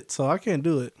shit, so I can't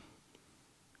do it.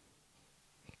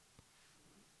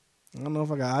 I don't know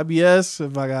if I got IBS,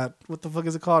 if I got, what the fuck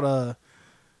is it called?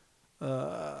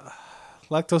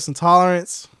 Lactose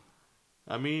intolerance.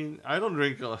 I mean, I don't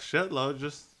drink a shitload,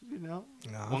 just,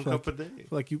 one cup a day. I feel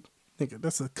like you think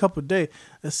that's a cup a day.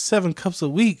 That's 7 cups a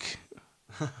week.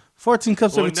 14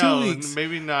 cups every 2 weeks.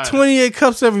 Maybe not. 28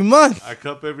 cups every month. A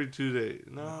cup every 2 days.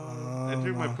 No, I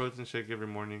drink my protein shake every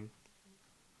morning.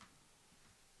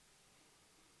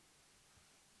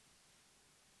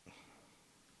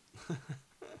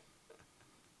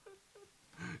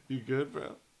 You good,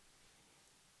 bro?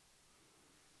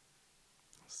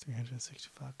 It's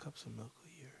 365 cups of milk a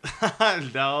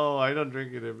year. No, I don't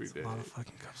drink it every day. A lot of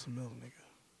fucking cups of milk,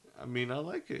 nigga. I mean, I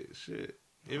like it. Shit.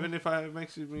 Even if it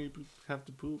makes me have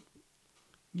to poop.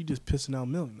 You just pissing out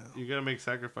milk now. You gotta make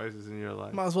sacrifices in your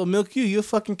life. Might as well milk you. You're a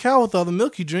fucking cow with all the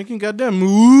milk you drinking. Goddamn.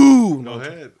 Moo. Go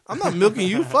ahead. I'm not milking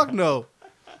you. Fuck no.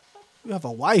 You have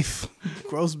a wife.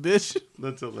 Gross bitch.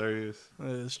 That's hilarious. That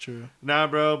is true. Nah,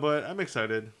 bro, but I'm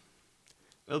excited.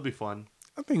 It'll be fun.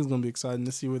 I think it's going to be exciting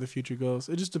to see where the future goes.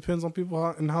 It just depends on people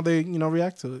and how they,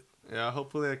 react to it. Yeah,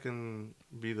 hopefully I can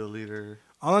be the leader.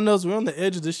 All I know is we're on the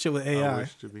edge of this shit with AI. I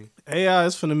wish to be. AI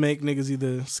is finna make niggas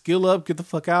either skill up, get the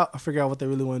fuck out, or figure out what they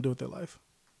really want to do with their life.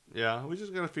 Yeah, we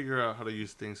just gotta figure out how to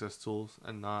use things as tools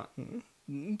and not.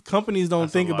 Companies don't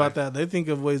think about that. They think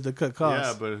of ways to cut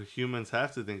costs. Yeah, but humans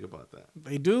have to think about that.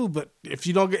 They do, but if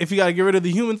you gotta get rid of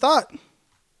the human thought,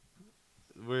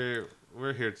 we're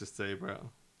here to stay, bro.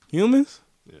 Humans?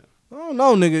 Yeah. I don't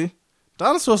know, nigga.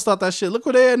 Dinosaurs thought that shit. Look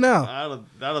where they at now. I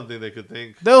don't think they could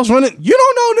think. They was running. You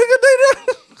don't know, nigga.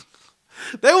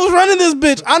 They was running this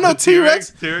bitch. I know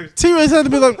T-Rex. T-Rex. T-Rex had to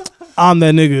be like, I'm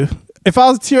that nigga. If I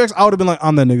was T-Rex, I would have been like,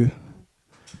 I'm that nigga.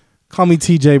 Call me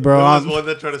TJ, bro. There was one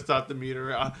that tried to stop the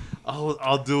meter.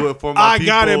 I'll do it for my people. I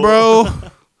got it, bro.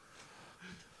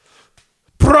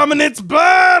 Prominence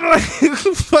blood. Like,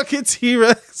 fucking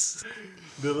T-Rex.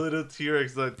 The little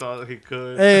T-Rex that thought he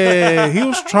could. Hey, he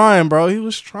was trying, bro. He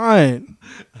was trying.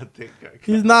 I think I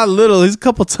can. He's not little. He's a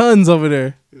couple tons over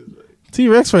there.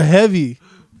 T-Rex are heavy.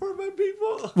 For my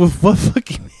people. With what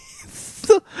fucking...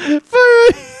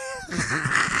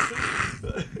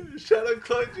 Shadow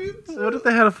Clone. What if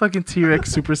they had a fucking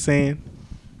T-Rex Super Saiyan?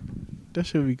 That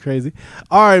should be crazy.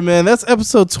 All right, man. That's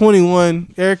episode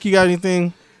 21. Eric, you got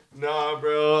anything? Nah,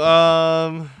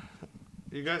 bro.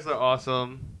 You guys are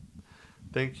awesome.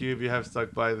 Thank you if you have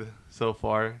stuck by so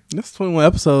far. That's 21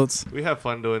 episodes. We have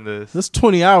fun doing this. That's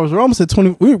 20 hours. We're almost at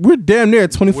 20. We're damn near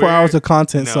at 24 hours of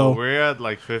content. No, so we're at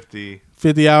like 50.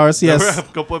 50 hours. Yes. We're at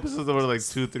a couple episodes that were like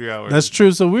 2-3 hours. That's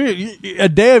true. So a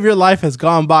day of your life has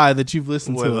gone by that you've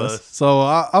listened With to us. us. So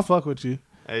I'll fuck with you.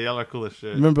 Hey, y'all are cool as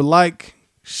shit. Remember, like,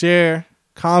 share,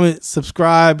 comment,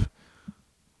 subscribe.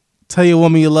 Tell your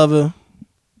woman you love her.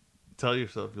 Tell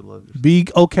yourself you love yourself. Be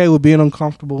okay with being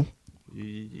uncomfortable.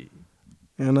 Yeah.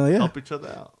 And yeah. Help each other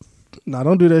out. No,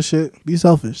 don't do that shit. Be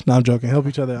selfish. No, I'm joking. Help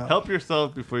each other out. Help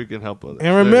yourself before you can help others.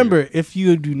 And remember, if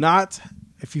you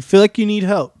feel like you need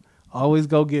help, always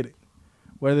go get it.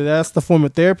 Whether that's the form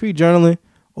of therapy, journaling,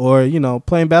 or,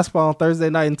 playing basketball on Thursday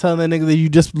night and telling that nigga that you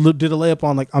just did a layup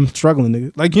on, like, I'm struggling,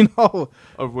 nigga. Like,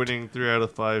 Or winning 3 out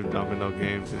of 5 domino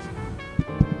games.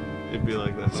 It'd be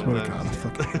like that sometimes. God, I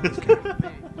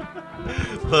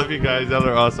fucking Love you guys. Y'all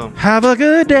are awesome. have a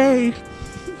good day.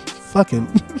 Fucking.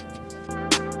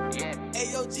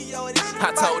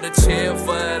 I told her chill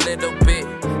for a little bit.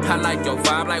 I like your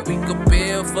vibe like we could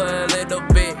build for a little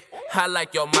bit. I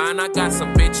like your mind, I got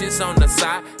some bitches on the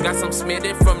side. Got some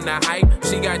smitted from the hype.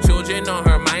 She got children on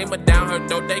her mind, but down her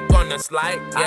throat they gonna slide.